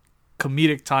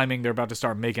comedic timing. They're about to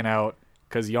start making out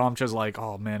because Yamcha's like,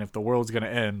 "Oh man, if the world's gonna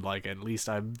end, like at least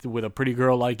I'm with a pretty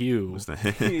girl like you,"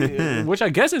 Yeah. which I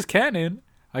guess is canon.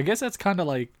 I guess that's kind of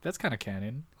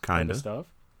canon Kinda. of stuff.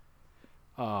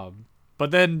 But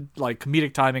then like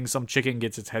comedic timing, some chicken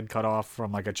gets its head cut off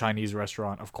from like a Chinese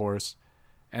restaurant, of course,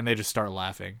 and they just start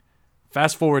laughing.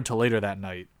 Fast forward to later that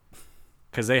night,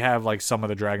 because they have like some of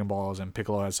the Dragon Balls, and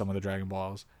Piccolo has some of the Dragon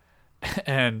Balls,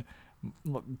 and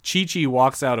Chi-Chi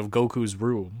walks out of Goku's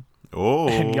room, Oh.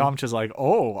 and Yamcha's like,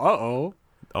 "Oh, uh-oh,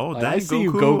 Oh, like, dang, I see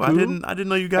you, Goku. Goku. I didn't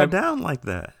know you got I'm- down like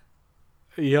that.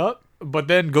 Yup." But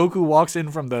then Goku walks in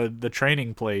from the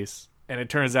training place, and it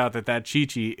turns out that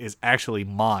Chi-Chi is actually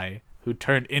Mai, who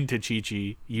turned into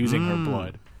Chi-Chi using her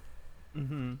blood.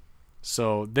 Mm-hmm.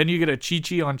 So then you get a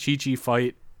Chi-Chi on Chi-Chi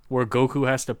fight where Goku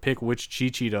has to pick which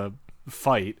Chi-Chi to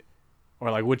fight,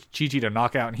 or like which Chi-Chi to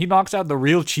knock out, and he knocks out the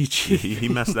real Chi-Chi. He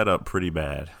messed that up pretty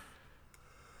bad.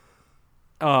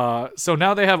 So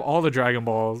now they have all the Dragon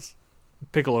Balls.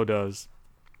 Piccolo does.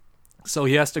 So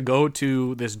he has to go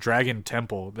to this dragon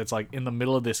temple that's like in the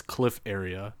middle of this cliff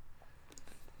area.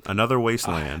 Another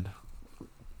wasteland.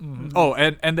 Oh,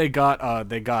 and they got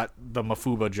the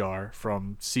Mafuba jar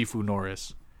from Sifu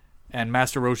Norris. And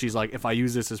Master Roshi's like, if I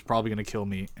use this, it's probably gonna kill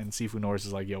me. And Sifu Norris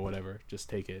is like, yo, whatever, just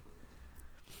take it.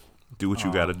 Do what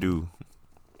you gotta do.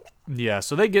 Yeah,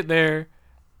 so they get there,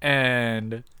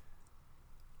 and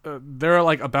they're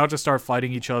like about to start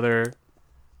fighting each other.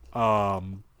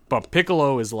 But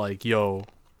Piccolo is like, yo,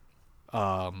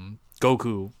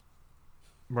 Goku,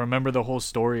 remember the whole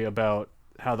story about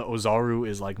how the Ozaru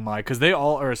is like because they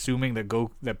all are assuming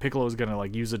that Piccolo is gonna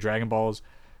like use the Dragon Balls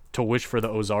to wish for the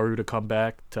Ozaru to come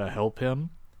back to help him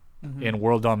in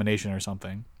world domination or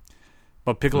something.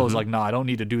 But Piccolo's like, nah, I don't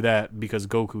need to do that because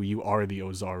Goku, you are the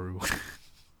Ozaru.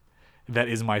 That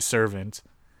is my servant.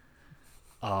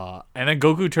 And then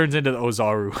Goku turns into the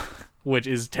Ozaru, which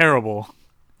is terrible.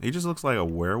 He just looks like a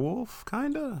werewolf,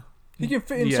 kinda. He can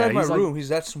fit inside my room. He's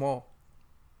that small.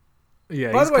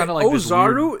 Yeah, By he's the way, kind of like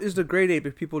Ozaru is the great ape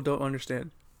if people don't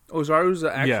understand. Ozaru is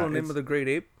the actual name of the great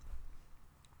ape.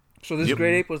 So this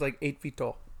great ape was like 8 feet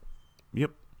tall.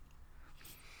 Yep.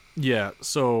 Yeah,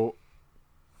 so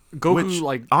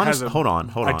Goku has a hold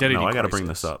on. identity No, I gotta crisis. bring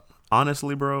this up.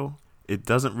 Honestly, bro, it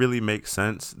doesn't really make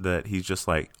sense that he's just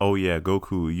like, oh yeah,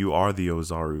 Goku, you are the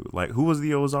Ozaru. Like, who was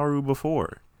the Ozaru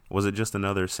before? Was it just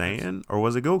another Saiyan, or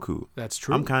was it Goku? That's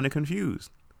true. I'm kind of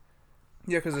confused.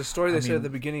 Yeah, because the story they said at the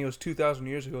beginning was 2,000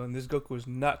 years ago, and this Goku was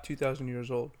not 2,000 years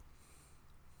old.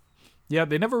 Yeah,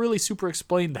 they never really super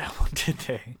explained that one, did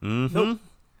they? Mm-hmm.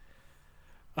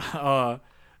 Nope.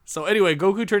 So anyway,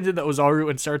 Goku turns into Ozaru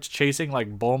and starts chasing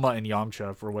like Bulma and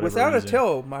Yamcha for whatever Without reason. a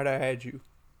tail, might I add you?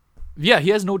 Yeah,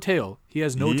 he has no tail. He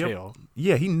has no Yep. tail.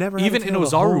 Yeah, he never had Even a tail in the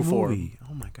whole Ozaru form. movie.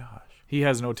 Oh my gosh. He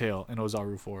has no tail in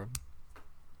Ozaru form.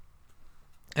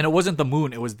 And it wasn't the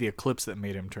moon, it was the eclipse that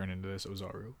made him turn into this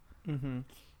Ozaru. Mm-hmm.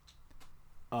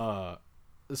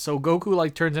 So Goku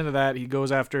like turns into that. He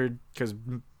goes after because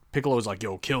Piccolo's like,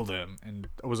 "Yo, kill them," and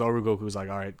Ozaru Goku's like,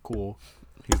 "All right, cool."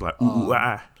 He's like, ooh,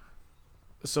 ah.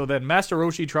 So then Master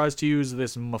Roshi tries to use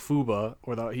this Mafuba,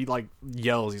 or he like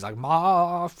yells. He's like,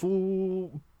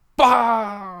 Mafuba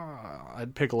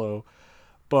at Piccolo,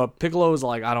 but Piccolo's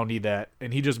like, "I don't need that,"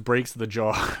 and he just breaks the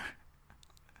jar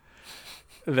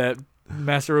that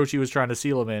Master Roshi was trying to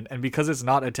seal him in, and because it's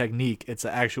not a technique, it's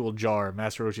an actual jar.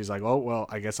 Master Roshi's like, "Oh well,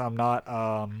 I guess I'm not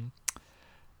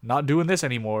doing this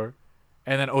anymore."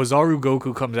 And then Ozaru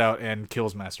Goku comes out and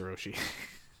kills Master Roshi.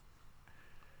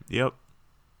 Yep.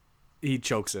 He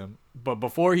chokes him, but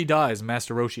before he dies,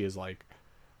 Master Roshi is like,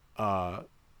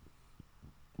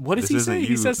 "What does he say?"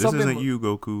 He says something. This isn't you,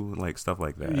 Goku. Like stuff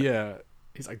like that. Yeah,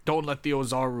 he's like, "Don't let the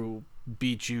Ozaru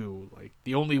beat you. Like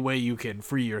the only way you can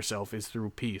free yourself is through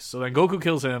peace." So then Goku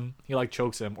kills him. He like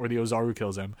chokes him, or the Ozaru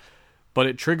kills him, but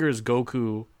it triggers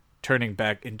Goku turning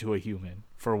back into a human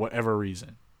for whatever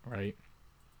reason, right?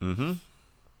 Mm-hmm.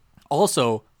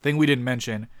 Also, thing we didn't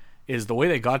mention is the way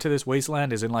they got to this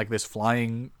wasteland is in like this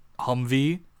flying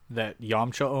Humvee that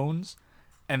Yamcha owns,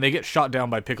 and they get shot down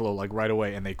by Piccolo like right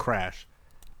away, and they crash.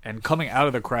 And coming out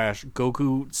of the crash,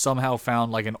 Goku somehow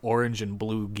found like an orange and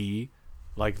blue gi,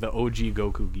 like the OG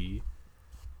Goku gi,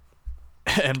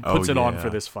 and puts it on for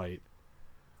this fight.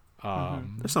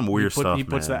 There's some weird stuff. He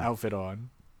puts man. that outfit on.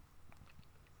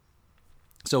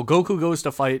 So Goku goes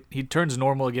to fight. He turns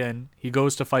normal again. He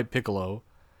goes to fight Piccolo,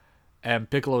 and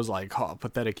Piccolo's like, "Oh,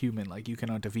 pathetic human! Like you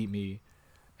cannot defeat me."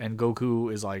 And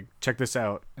Goku is like, "Check this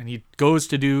out!" And he goes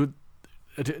to do.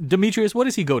 Demetrius, what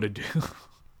does he go to do?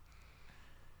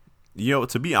 Yo,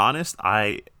 to be honest,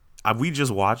 we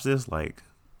just watched this like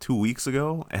 2 weeks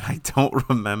ago, and I don't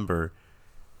remember.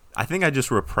 I think I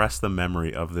just repressed the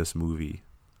memory of this movie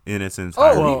in its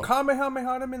entirety. Oh, he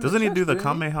Kamehameha him in the Doesn't he chest, do the didn't he?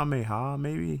 Kamehameha?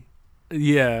 Maybe.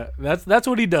 Yeah, that's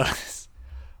what he does.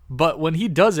 But when he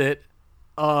does it,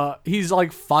 he's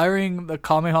like firing the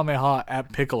Kamehameha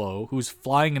at Piccolo, who's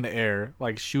flying in the air,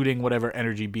 like shooting whatever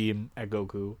energy beam at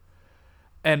Goku.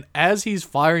 And as he's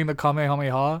firing the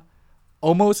Kamehameha,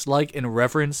 almost like in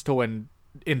reference to when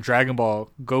in Dragon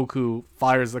Ball, Goku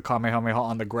fires the Kamehameha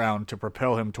on the ground to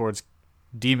propel him towards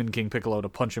Demon King Piccolo to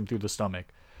punch him through the stomach.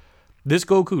 This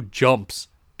Goku jumps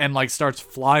and like starts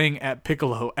flying at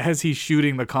Piccolo as he's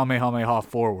shooting the Kamehameha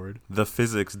forward. The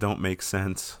physics don't make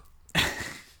sense.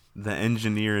 The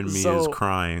engineer in me is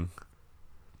crying.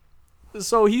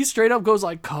 So he straight up goes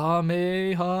like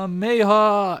Kamehameha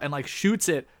and like shoots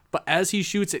it, but as he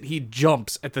shoots it, he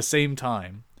jumps at the same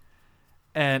time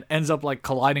and ends up like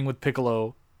colliding with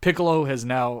Piccolo. Piccolo has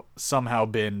now somehow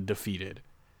been defeated.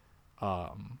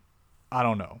 I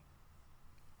don't know.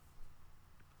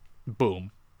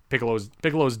 Boom.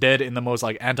 Piccolo's dead in the most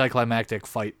like anticlimactic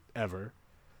fight ever.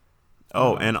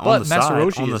 Oh, and on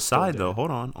the side though, hold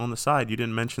on. On the side, you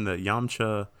didn't mention that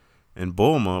Yamcha and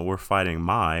Bulma were fighting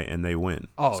Mai and they win.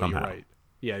 Oh, somehow.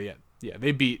 You're right. Yeah.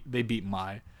 They beat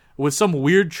Mai with some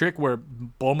weird trick where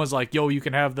Bulma's like, "Yo, you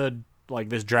can have the like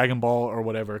this Dragon Ball or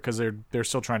whatever," because they're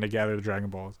still trying to gather the Dragon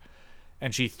Balls,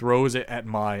 and she throws it at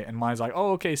Mai, and Mai's like,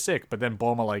 "Oh, okay, sick." But then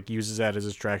Bulma like uses that as a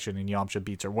distraction, and Yamcha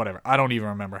beats her. Whatever. I don't even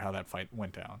remember how that fight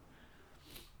went down.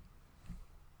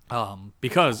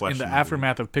 Because in the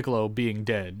aftermath of Piccolo being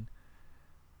dead,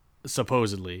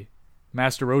 supposedly,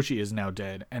 Master Roshi is now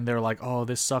dead, and they're like, "Oh,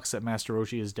 this sucks that Master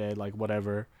Roshi is dead." Like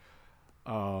whatever.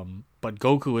 But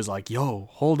Goku is like, "Yo,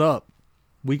 hold up,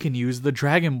 we can use the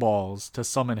Dragon Balls to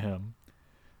summon him."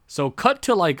 So cut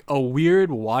to like a weird,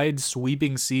 wide,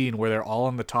 sweeping scene where they're all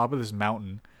on the top of this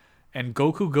mountain, and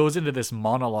Goku goes into this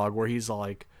monologue where he's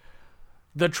like,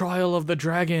 "The trial of the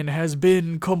dragon has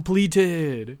been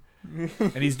completed."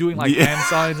 And he's doing like hand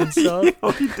signs and stuff.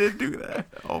 Oh, he did do that.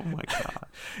 Oh my god.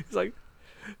 He's like,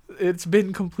 "It's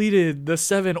been completed. The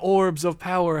 7 orbs of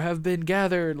power have been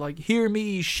gathered. Like, hear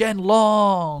me,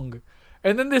 Shenlong."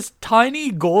 And then this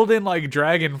tiny golden like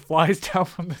dragon flies down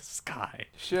from the sky.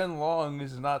 Shenlong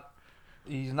is not.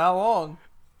 He's not long.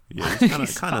 Yeah,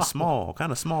 he's kind of small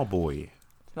boy.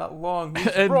 It's not long.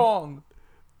 He's strong.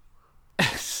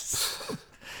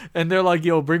 And they're like,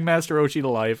 "Yo, bring Master Roshi to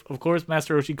life." Of course,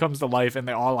 Master Roshi comes to life, and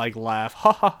they all like laugh,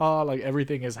 ha ha ha, like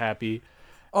everything is happy.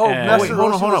 Oh, wait,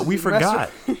 hold on. We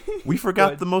forgot. We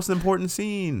forgot the most important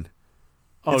scene.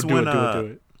 Oh,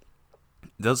 do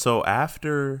it. So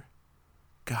after,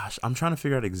 gosh, I'm trying to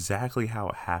figure out exactly how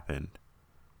it happened,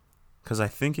 because I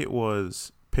think it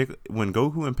was when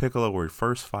Goku and Piccolo were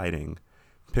first fighting.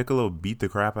 Piccolo beat the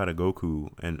crap out of Goku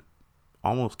and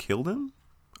almost killed him,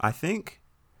 I think.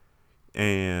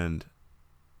 And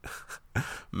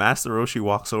Master Roshi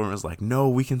walks over and is like, "No,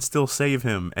 we can still save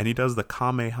him." And he does the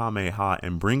Kamehameha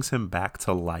and brings him back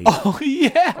to life. Oh,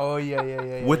 yeah. Oh,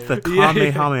 yeah. With the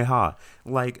Kamehameha.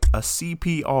 Like a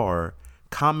CPR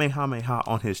Kamehameha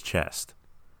on his chest.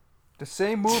 The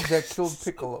same move that killed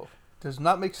Piccolo. Does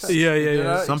not make sense.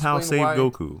 Yeah. Somehow saved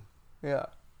Goku. Yeah.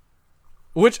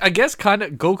 Which I guess kind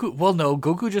of Goku. Well, no,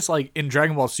 Goku just like in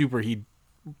Dragon Ball Super, he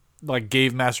like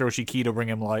gave Master Roshi ki to bring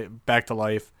him back to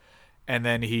life, and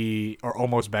then or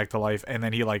almost back to life, and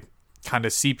then he like kind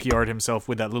of CPR'd himself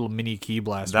with that little mini ki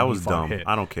blast. That was dumb.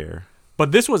 I don't care.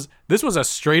 But this was a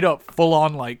straight up full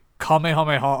on like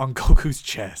Kamehameha on Goku's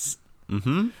chest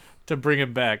to bring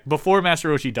him back before Master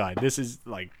Roshi died. This is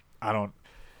like I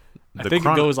think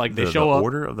it goes like they show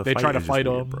up, they try to fight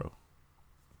him, bro.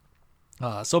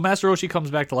 So Master Roshi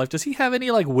comes back to life. Does he have any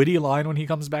like witty line when he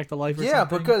comes back to life? Or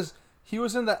something? Because he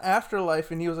was in the afterlife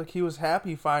and he was like he was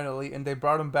happy finally, and they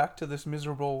brought him back to this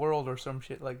miserable world or some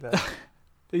shit like that.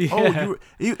 Yeah. Oh,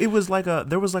 it was like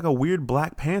there was like a weird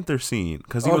Black Panther scene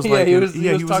because he was he was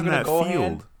in that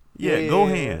field. Yeah,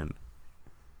 Gohan.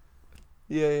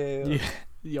 Yeah.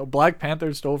 Yo, Black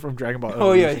Panther stole from Dragon Ball.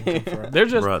 Oh yeah. They're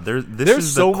just this there's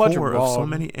is so the much core wrong. of so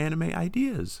many anime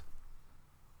ideas.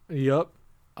 Yep.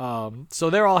 So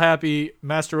they're all happy.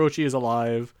 Master Roshi is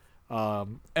alive.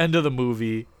 End of the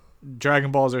movie.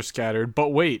 Dragon Balls are scattered. But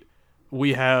wait,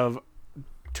 we have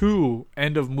 2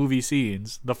 end of movie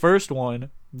scenes. The first one,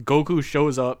 Goku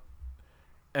shows up,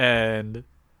 and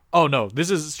oh no, this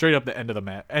is straight up the end of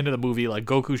the movie. Like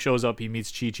Goku shows up, he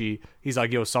meets Chi-Chi. He's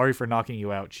like, "Yo, sorry for knocking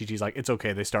you out." Chi-Chi's like, "It's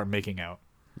okay." They start making out.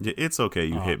 Yeah, it's okay.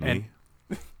 You hit me.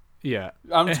 Yeah,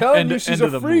 I'm telling you, she's end a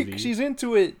of the freak. movie. She's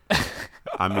into it.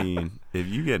 I mean, if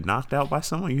you get knocked out by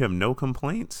someone, you have no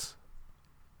complaints.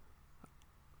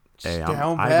 Hey,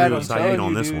 I agree with Saeed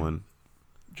on this one.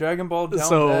 Dragon Ball down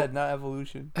bad, not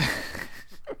evolution.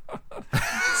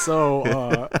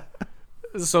 So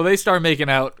they start making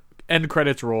out. End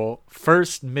credits roll.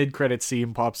 First mid-credit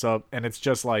scene pops up, and it's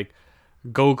just like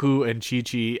Goku and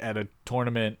Chi-Chi at a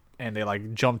tournament, and they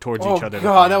like jump towards each other. Oh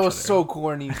god, that was so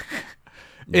corny.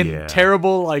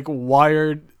 Terrible, like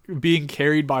being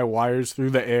carried by wires through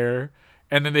the air,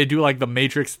 and then they do like the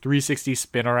Matrix 360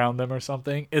 spin around them or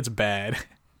something. It's bad.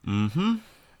 Mm-hmm.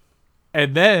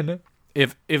 And then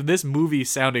if this movie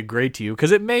sounded great to you,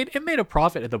 because it made a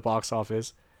profit at the box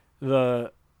office,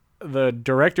 the the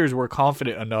directors were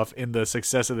confident enough in the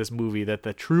success of this movie that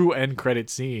the true end credit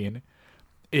scene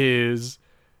is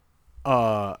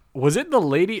was it the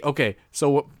lady? Okay,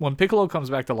 so when Piccolo comes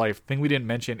back to life, thing we didn't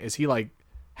mention is he like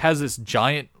has this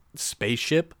giant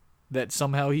spaceship that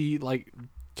somehow he like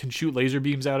can shoot laser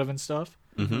beams out of and stuff.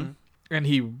 Mm-hmm. And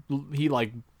he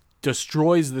like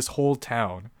destroys this whole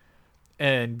town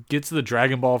and gets the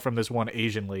Dragon Ball from this one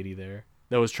Asian lady there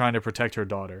that was trying to protect her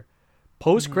daughter.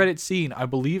 Post-credit scene, I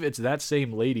believe it's that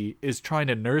same lady is trying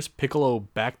to nurse Piccolo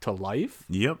back to life.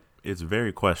 Yep, it's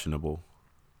very questionable.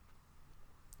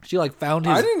 She like found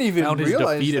his I didn't even found his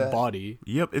realize defeated that. body.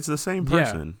 Yep, it's the same Yeah.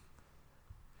 person.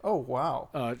 Oh wow.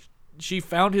 She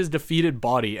found his defeated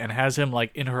body and has him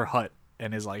like in her hut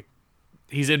and is like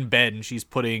he's in bed and she's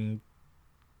putting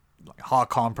like hot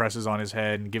compresses on his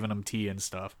head and giving him tea and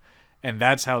stuff. And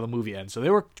that's how the movie ends. So they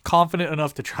were confident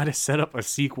enough to try to set up a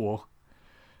sequel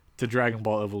to Dragon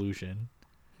Ball Evolution.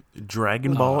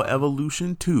 Dragon Ball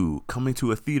Evolution 2 coming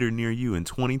to a theater near you in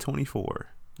 2024.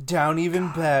 Down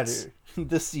even better.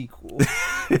 The sequel.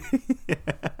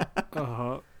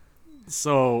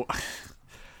 So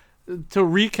to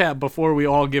recap before we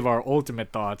all give our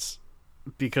ultimate thoughts,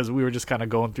 because we were just kind of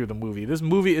going through the movie. This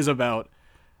movie is about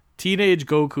teenage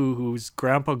Goku whose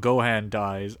grandpa Gohan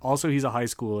dies. Also, he's a high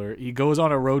schooler. He goes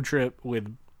on a road trip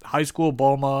with high school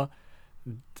Bulma,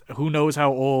 who knows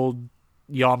how old,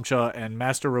 Yamcha, and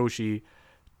Master Roshi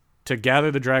to gather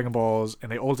the Dragon Balls,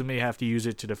 and they ultimately have to use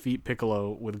it to defeat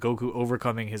Piccolo, with Goku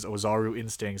overcoming his Ozaru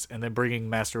instincts and then bringing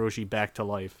Master Roshi back to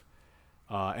life.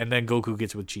 And then Goku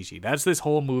gets with Chi-Chi. That's this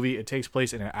whole movie. It takes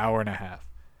place in an hour and a half.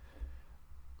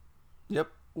 Yep.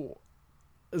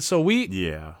 So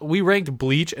we ranked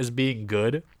Bleach as being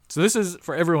good. So this is,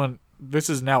 for everyone, this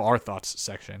is now our thoughts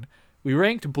section. We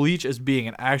ranked Bleach as being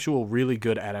an actual really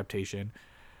good adaptation.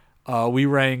 We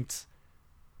ranked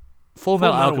Full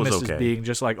Metal Alchemist as being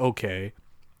just like okay.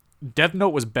 Death Note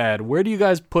was bad. Where do you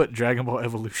guys put Dragon Ball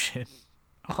Evolution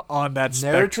on that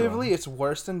spectrum? Narratively, it's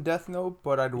worse than Death Note,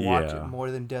 but I'd watch Yeah. it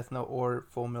more than Death Note or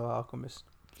Full Metal Alchemist.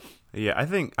 Yeah, I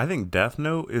think Death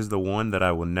Note is the one that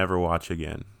I will never watch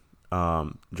again.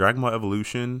 Dragon Ball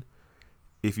Evolution,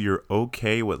 if you're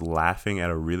okay with laughing at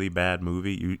a really bad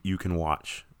movie, you can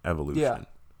watch Evolution. Yeah.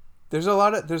 There's a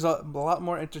lot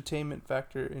more entertainment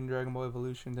factor in Dragon Ball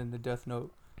Evolution than the Death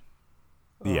Note.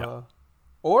 Yeah.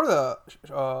 Or the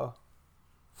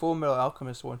Full Metal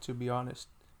Alchemist one, to be honest.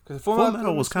 Because Full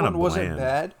Metal was kind of wasn't bland.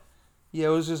 bad. Yeah,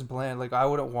 it was just bland. Like, I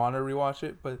wouldn't want to rewatch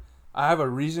it, but I have a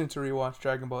reason to rewatch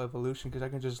Dragon Ball Evolution because I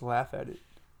can just laugh at it.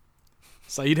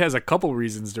 Saeed has a couple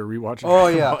reasons to rewatch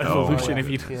Oh, Dragon yeah. Ball Evolution yeah. if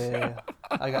he Yeah.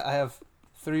 I have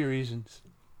 3 reasons.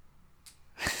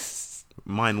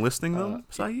 Mind listing them,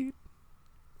 Saeed?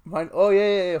 Mine. Oh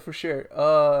yeah, for sure.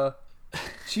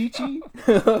 Chi-Chi,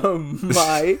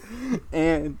 Mai,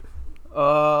 and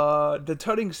the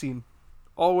tutting scene,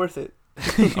 all worth it.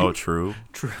 Oh, true.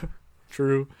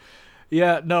 True.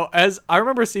 Yeah, no, as I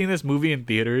remember seeing this movie in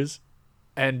theaters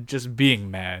and just being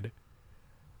mad.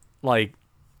 Like,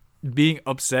 being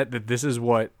upset that this is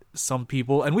what some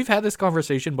people, and we've had this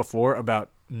conversation before about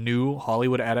new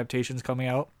Hollywood adaptations coming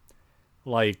out,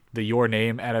 like the Your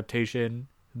Name adaptation,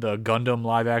 the Gundam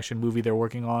live action movie they're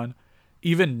working on,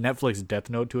 even Netflix Death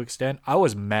Note to extent. I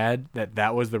was mad that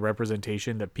that was the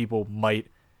representation that people might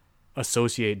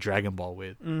associate Dragon Ball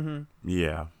with. Mm-hmm.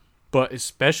 Yeah. But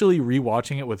especially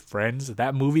rewatching it with friends,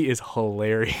 that movie is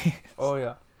hilarious. Oh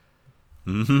yeah.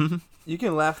 Mm-hmm. You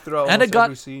can laugh throughout And it almost got-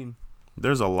 every scene.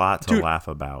 There's a lot to Dude. laugh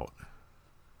about.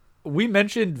 We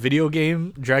mentioned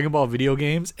Dragon Ball video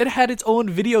games. It had its own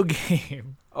video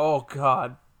game. Oh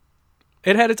god.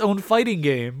 It had its own fighting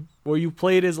game where you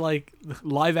played as like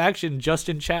live action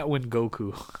Justin Chatwin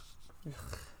Goku.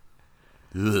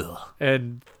 Ugh.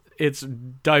 And its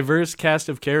diverse cast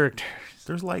of characters.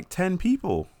 There's like 10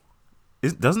 people.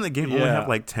 Doesn't the game only Yeah. have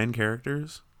like 10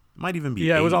 characters? Might even be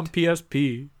Yeah, 8. it was on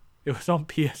PSP. It was on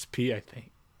PSP, I think.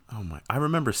 Oh my! I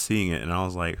remember seeing it and I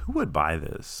was like, "Who would buy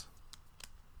this?"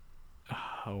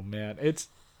 Oh man, it's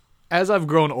as I've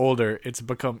grown older, it's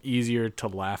become easier to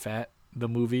laugh at the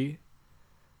movie,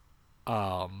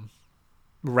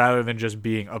 rather than just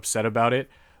being upset about it,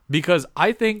 because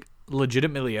I think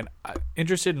legitimately, and I'm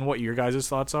interested in what your guys'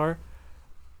 thoughts are.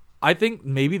 I think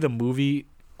maybe the movie,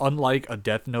 unlike a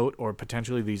Death Note or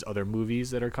potentially these other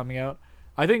movies that are coming out,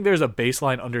 I think there's a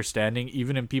baseline understanding,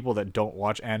 even in people that don't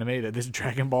watch anime, that this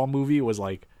Dragon Ball movie was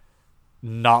like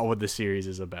not what the series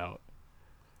is about.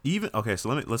 So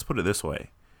let's put it this way.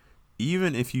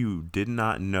 Even if you did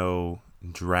not know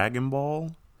Dragon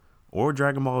Ball or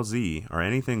Dragon Ball Z or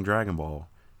anything Dragon Ball,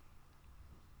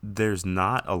 there's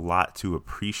not a lot to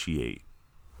appreciate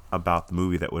about the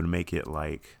movie that would make it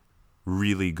like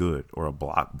really good or a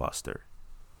blockbuster.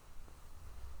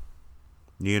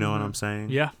 You know what I'm saying?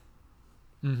 Yeah.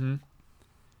 Mm-hmm.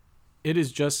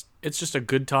 It's just a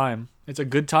good time. It's a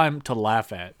good time to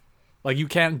laugh at. Like, you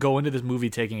can't go into this movie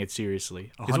taking it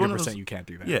seriously. 100% you can't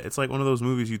do that. Yeah, it's like one of those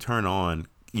movies you turn on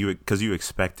because you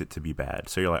expect it to be bad.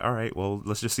 So you're like, all right, well,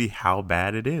 let's just see how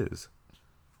bad it is.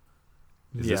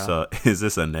 Is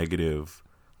this a negative,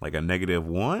 like a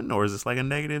 -1, or is this like a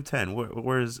 -10?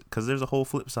 Where's because there's a whole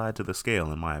flip side to the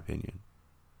scale, in my opinion.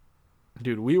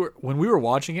 Dude, when we were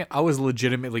watching it, I was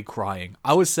legitimately crying.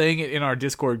 I was saying it in our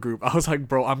Discord group. I was like,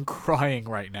 bro, I'm crying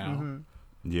right now.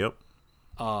 Mm-hmm. Yep.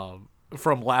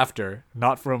 From laughter,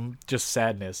 not from just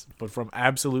sadness, but from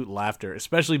absolute laughter,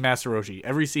 especially Master Roshi.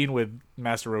 Every scene with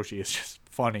Master Roshi is just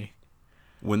funny.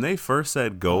 When they first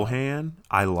said Gohan,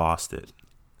 I lost it.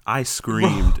 I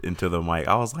screamed into the mic.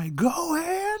 I was like,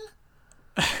 Gohan!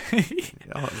 I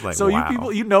was like, so wow. you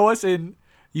people, you know us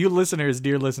you listeners,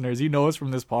 dear listeners, you know us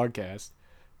from this podcast.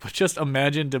 But just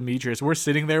imagine Demetrius. We're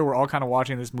sitting there, we're all kind of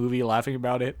watching this movie, laughing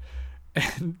about it.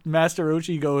 And Master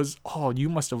Roshi goes, oh, you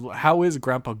must have, how is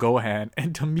Grandpa Gohan?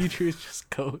 And Demetrius just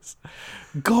goes,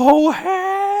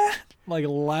 Gohan! Like,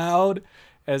 loud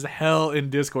as hell in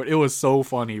Discord. It was so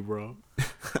funny, bro.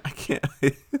 I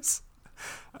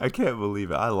can't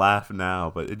believe it. I laugh now,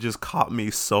 but it just caught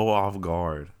me so off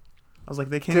guard. I was like,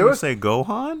 they can't even say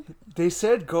Gohan? They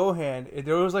said Gohan.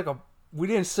 There was like we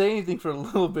didn't say anything for a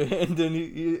little bit, and then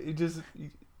it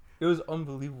was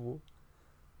unbelievable.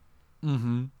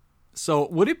 Mm-hmm. So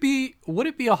would it be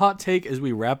a hot take as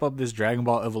we wrap up this Dragon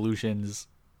Ball Evolutions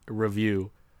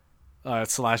review, /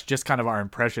 just kind of our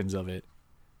impressions of it?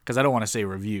 Because I don't want to say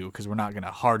review, because we're not going to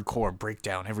hardcore break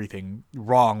down everything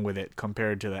wrong with it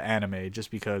compared to the anime,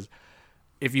 just because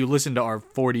if you listen to our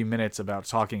 40 minutes about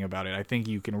talking about it, I think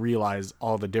you can realize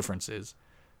all the differences.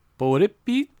 But would it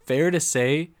be fair to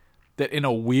say that in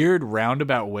a weird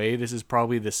roundabout way, this is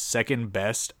probably the second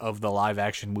best of the live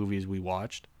action movies we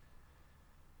watched?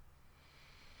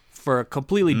 For a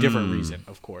completely different reason,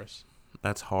 of course.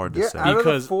 That's hard to say. Out of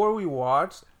the 4 we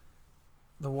watched,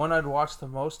 the one I'd watch the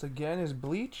most again is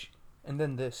Bleach, and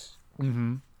then this.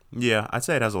 Mm-hmm. Yeah, I'd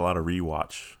say it has a lot of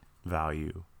rewatch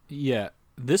value. Yeah,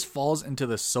 this falls into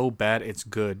the so bad it's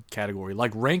good category.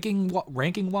 Like,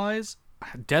 ranking-wise,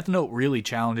 Death Note really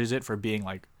challenges it for being,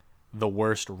 like, the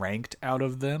worst ranked out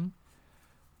of them.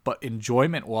 But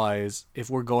enjoyment-wise,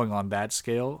 if we're going on that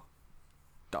scale,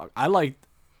 dog, I liked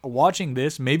watching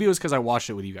this. Maybe it was because I watched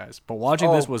it with you guys, but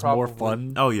watching this was more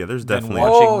fun. Oh yeah, there's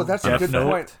definitely. That's a good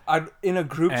point. In a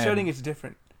group setting, it's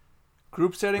different.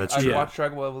 Group setting, I'd watch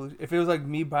Dragon Ball Evolution. If it was like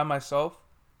me by myself,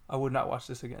 I would not watch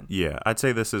this again. Yeah, I'd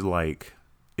say this is like,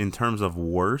 in terms of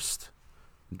worst,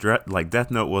 like Death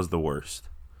Note was the worst,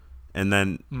 and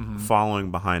then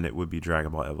following behind it would be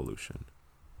Dragon Ball Evolution.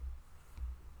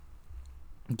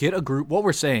 Get a group. What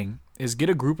we're saying is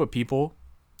get a group of people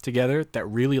together that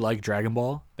really like Dragon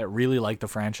Ball, that really like the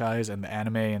franchise and the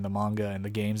anime and the manga and the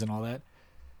games and all that,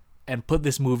 and put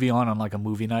this movie on like a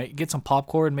movie night. Get some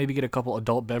popcorn, maybe get a couple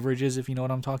adult beverages, if you know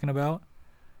what I'm talking about,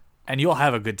 and you'll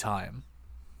have a good time.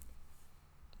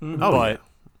 Mm-hmm. Oh, but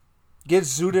get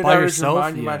zooted out of your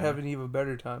mind, you might have an even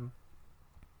better time.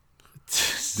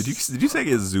 Did you say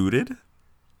get zooted?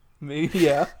 Maybe,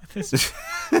 yeah.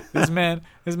 This man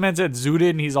said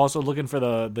zooted, and he's also looking for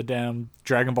the damn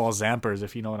Dragon Ball Zampers,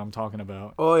 if you know what I'm talking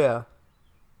about. Oh yeah.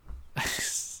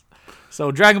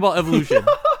 So Dragon Ball Evolution.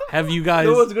 Have you guys?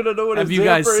 No one's gonna know what a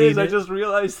Zamper is. I just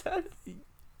realized that.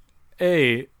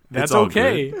 Hey, that's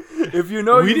okay. If you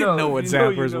know, we didn't know what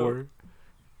Zampers were.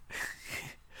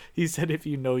 He said, "If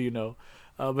you know, you know."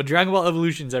 But Dragon Ball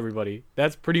Evolutions, everybody.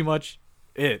 That's pretty much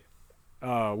it.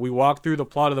 We walked through the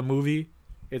plot of the movie.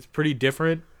 It's pretty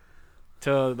different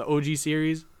to the OG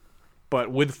series, but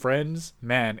with friends,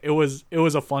 man, it was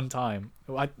a fun time.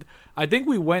 I think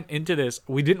we went into this.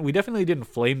 We definitely didn't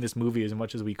flame this movie as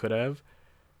much as we could have,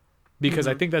 because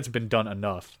I think that's been done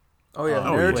enough. Oh yeah,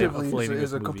 narratively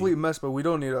is a complete mess, but we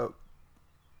don't need to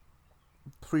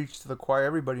preach to the choir.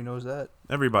 Everybody knows that.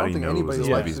 Everybody knows this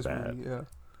movie's bad. Movie, yeah.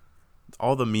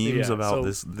 All the memes about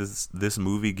this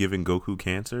movie giving Goku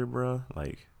cancer, bro,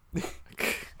 like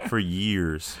for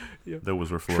years,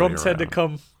 those were floating Trunks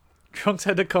around. Trunks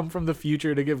had to come from the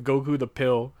future to give Goku the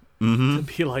pill to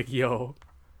be like, "Yo,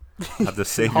 have to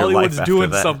save Hollywood's your life doing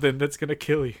after that. something that's gonna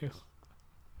kill you."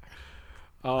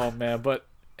 Oh man, but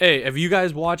hey, have you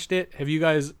guys watched it? Have you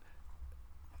guys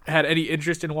had any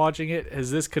interest in watching it?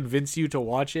 Has this convinced you to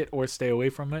watch it or stay away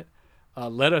from it?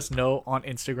 Let us know on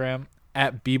Instagram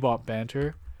at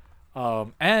BebopBanter.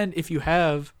 And if you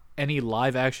have any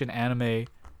live action anime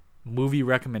movie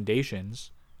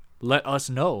recommendations, let us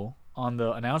know on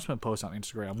the announcement post on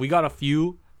Instagram. We got a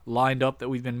few lined up that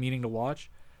we've been meaning to watch.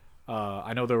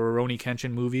 I know the Rurouni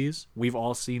Kenshin movies. We've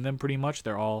all seen them pretty much.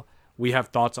 We have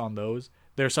thoughts on those.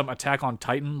 There's some Attack on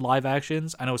Titan live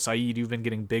actions. I know, Saeed, you've been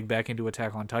getting big back into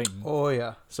Attack on Titan. Oh,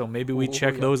 yeah. So maybe we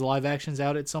check those live actions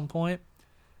out at some point.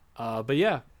 But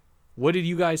yeah, what did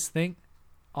you guys think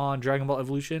on Dragon Ball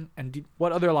Evolution? And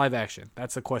what other live action?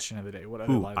 That's the question of the day. What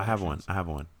other live I have actions? one. I have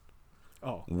one.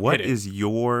 Oh, What is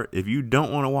your, if you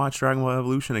don't want to watch Dragon Ball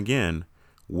Evolution again,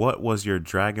 what was your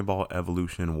Dragon Ball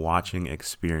Evolution watching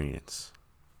experience?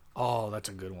 Oh, that's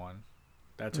a good one.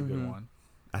 That's a good one.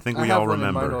 I think I we have all one in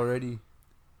mind remember. already.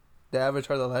 The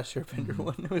Avatar: The Last Airbender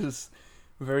one. It was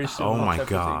very similar. Oh my type of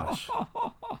thing. gosh.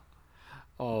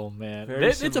 Oh man, Very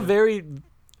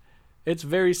it's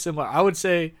very similar. I would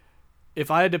say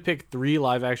if I had to pick 3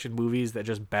 live action movies that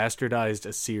just bastardized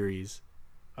a series,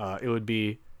 it would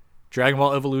be Dragon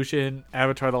Ball Evolution,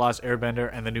 Avatar: The Last Airbender,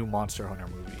 and the new Monster Hunter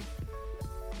movie.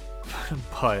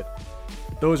 But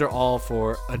those are all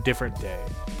for a different day.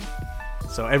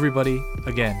 So everybody,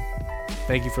 again,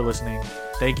 thank you for listening.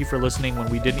 Thank you for listening when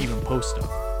we didn't even post stuff.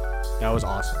 That was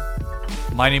awesome.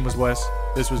 My name was Wes.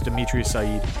 This was Demetrius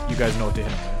Saeed. You guys know what to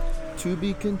hit him with. To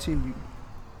be continued.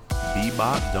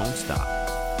 Bebop don't stop.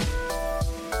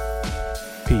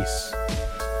 Peace.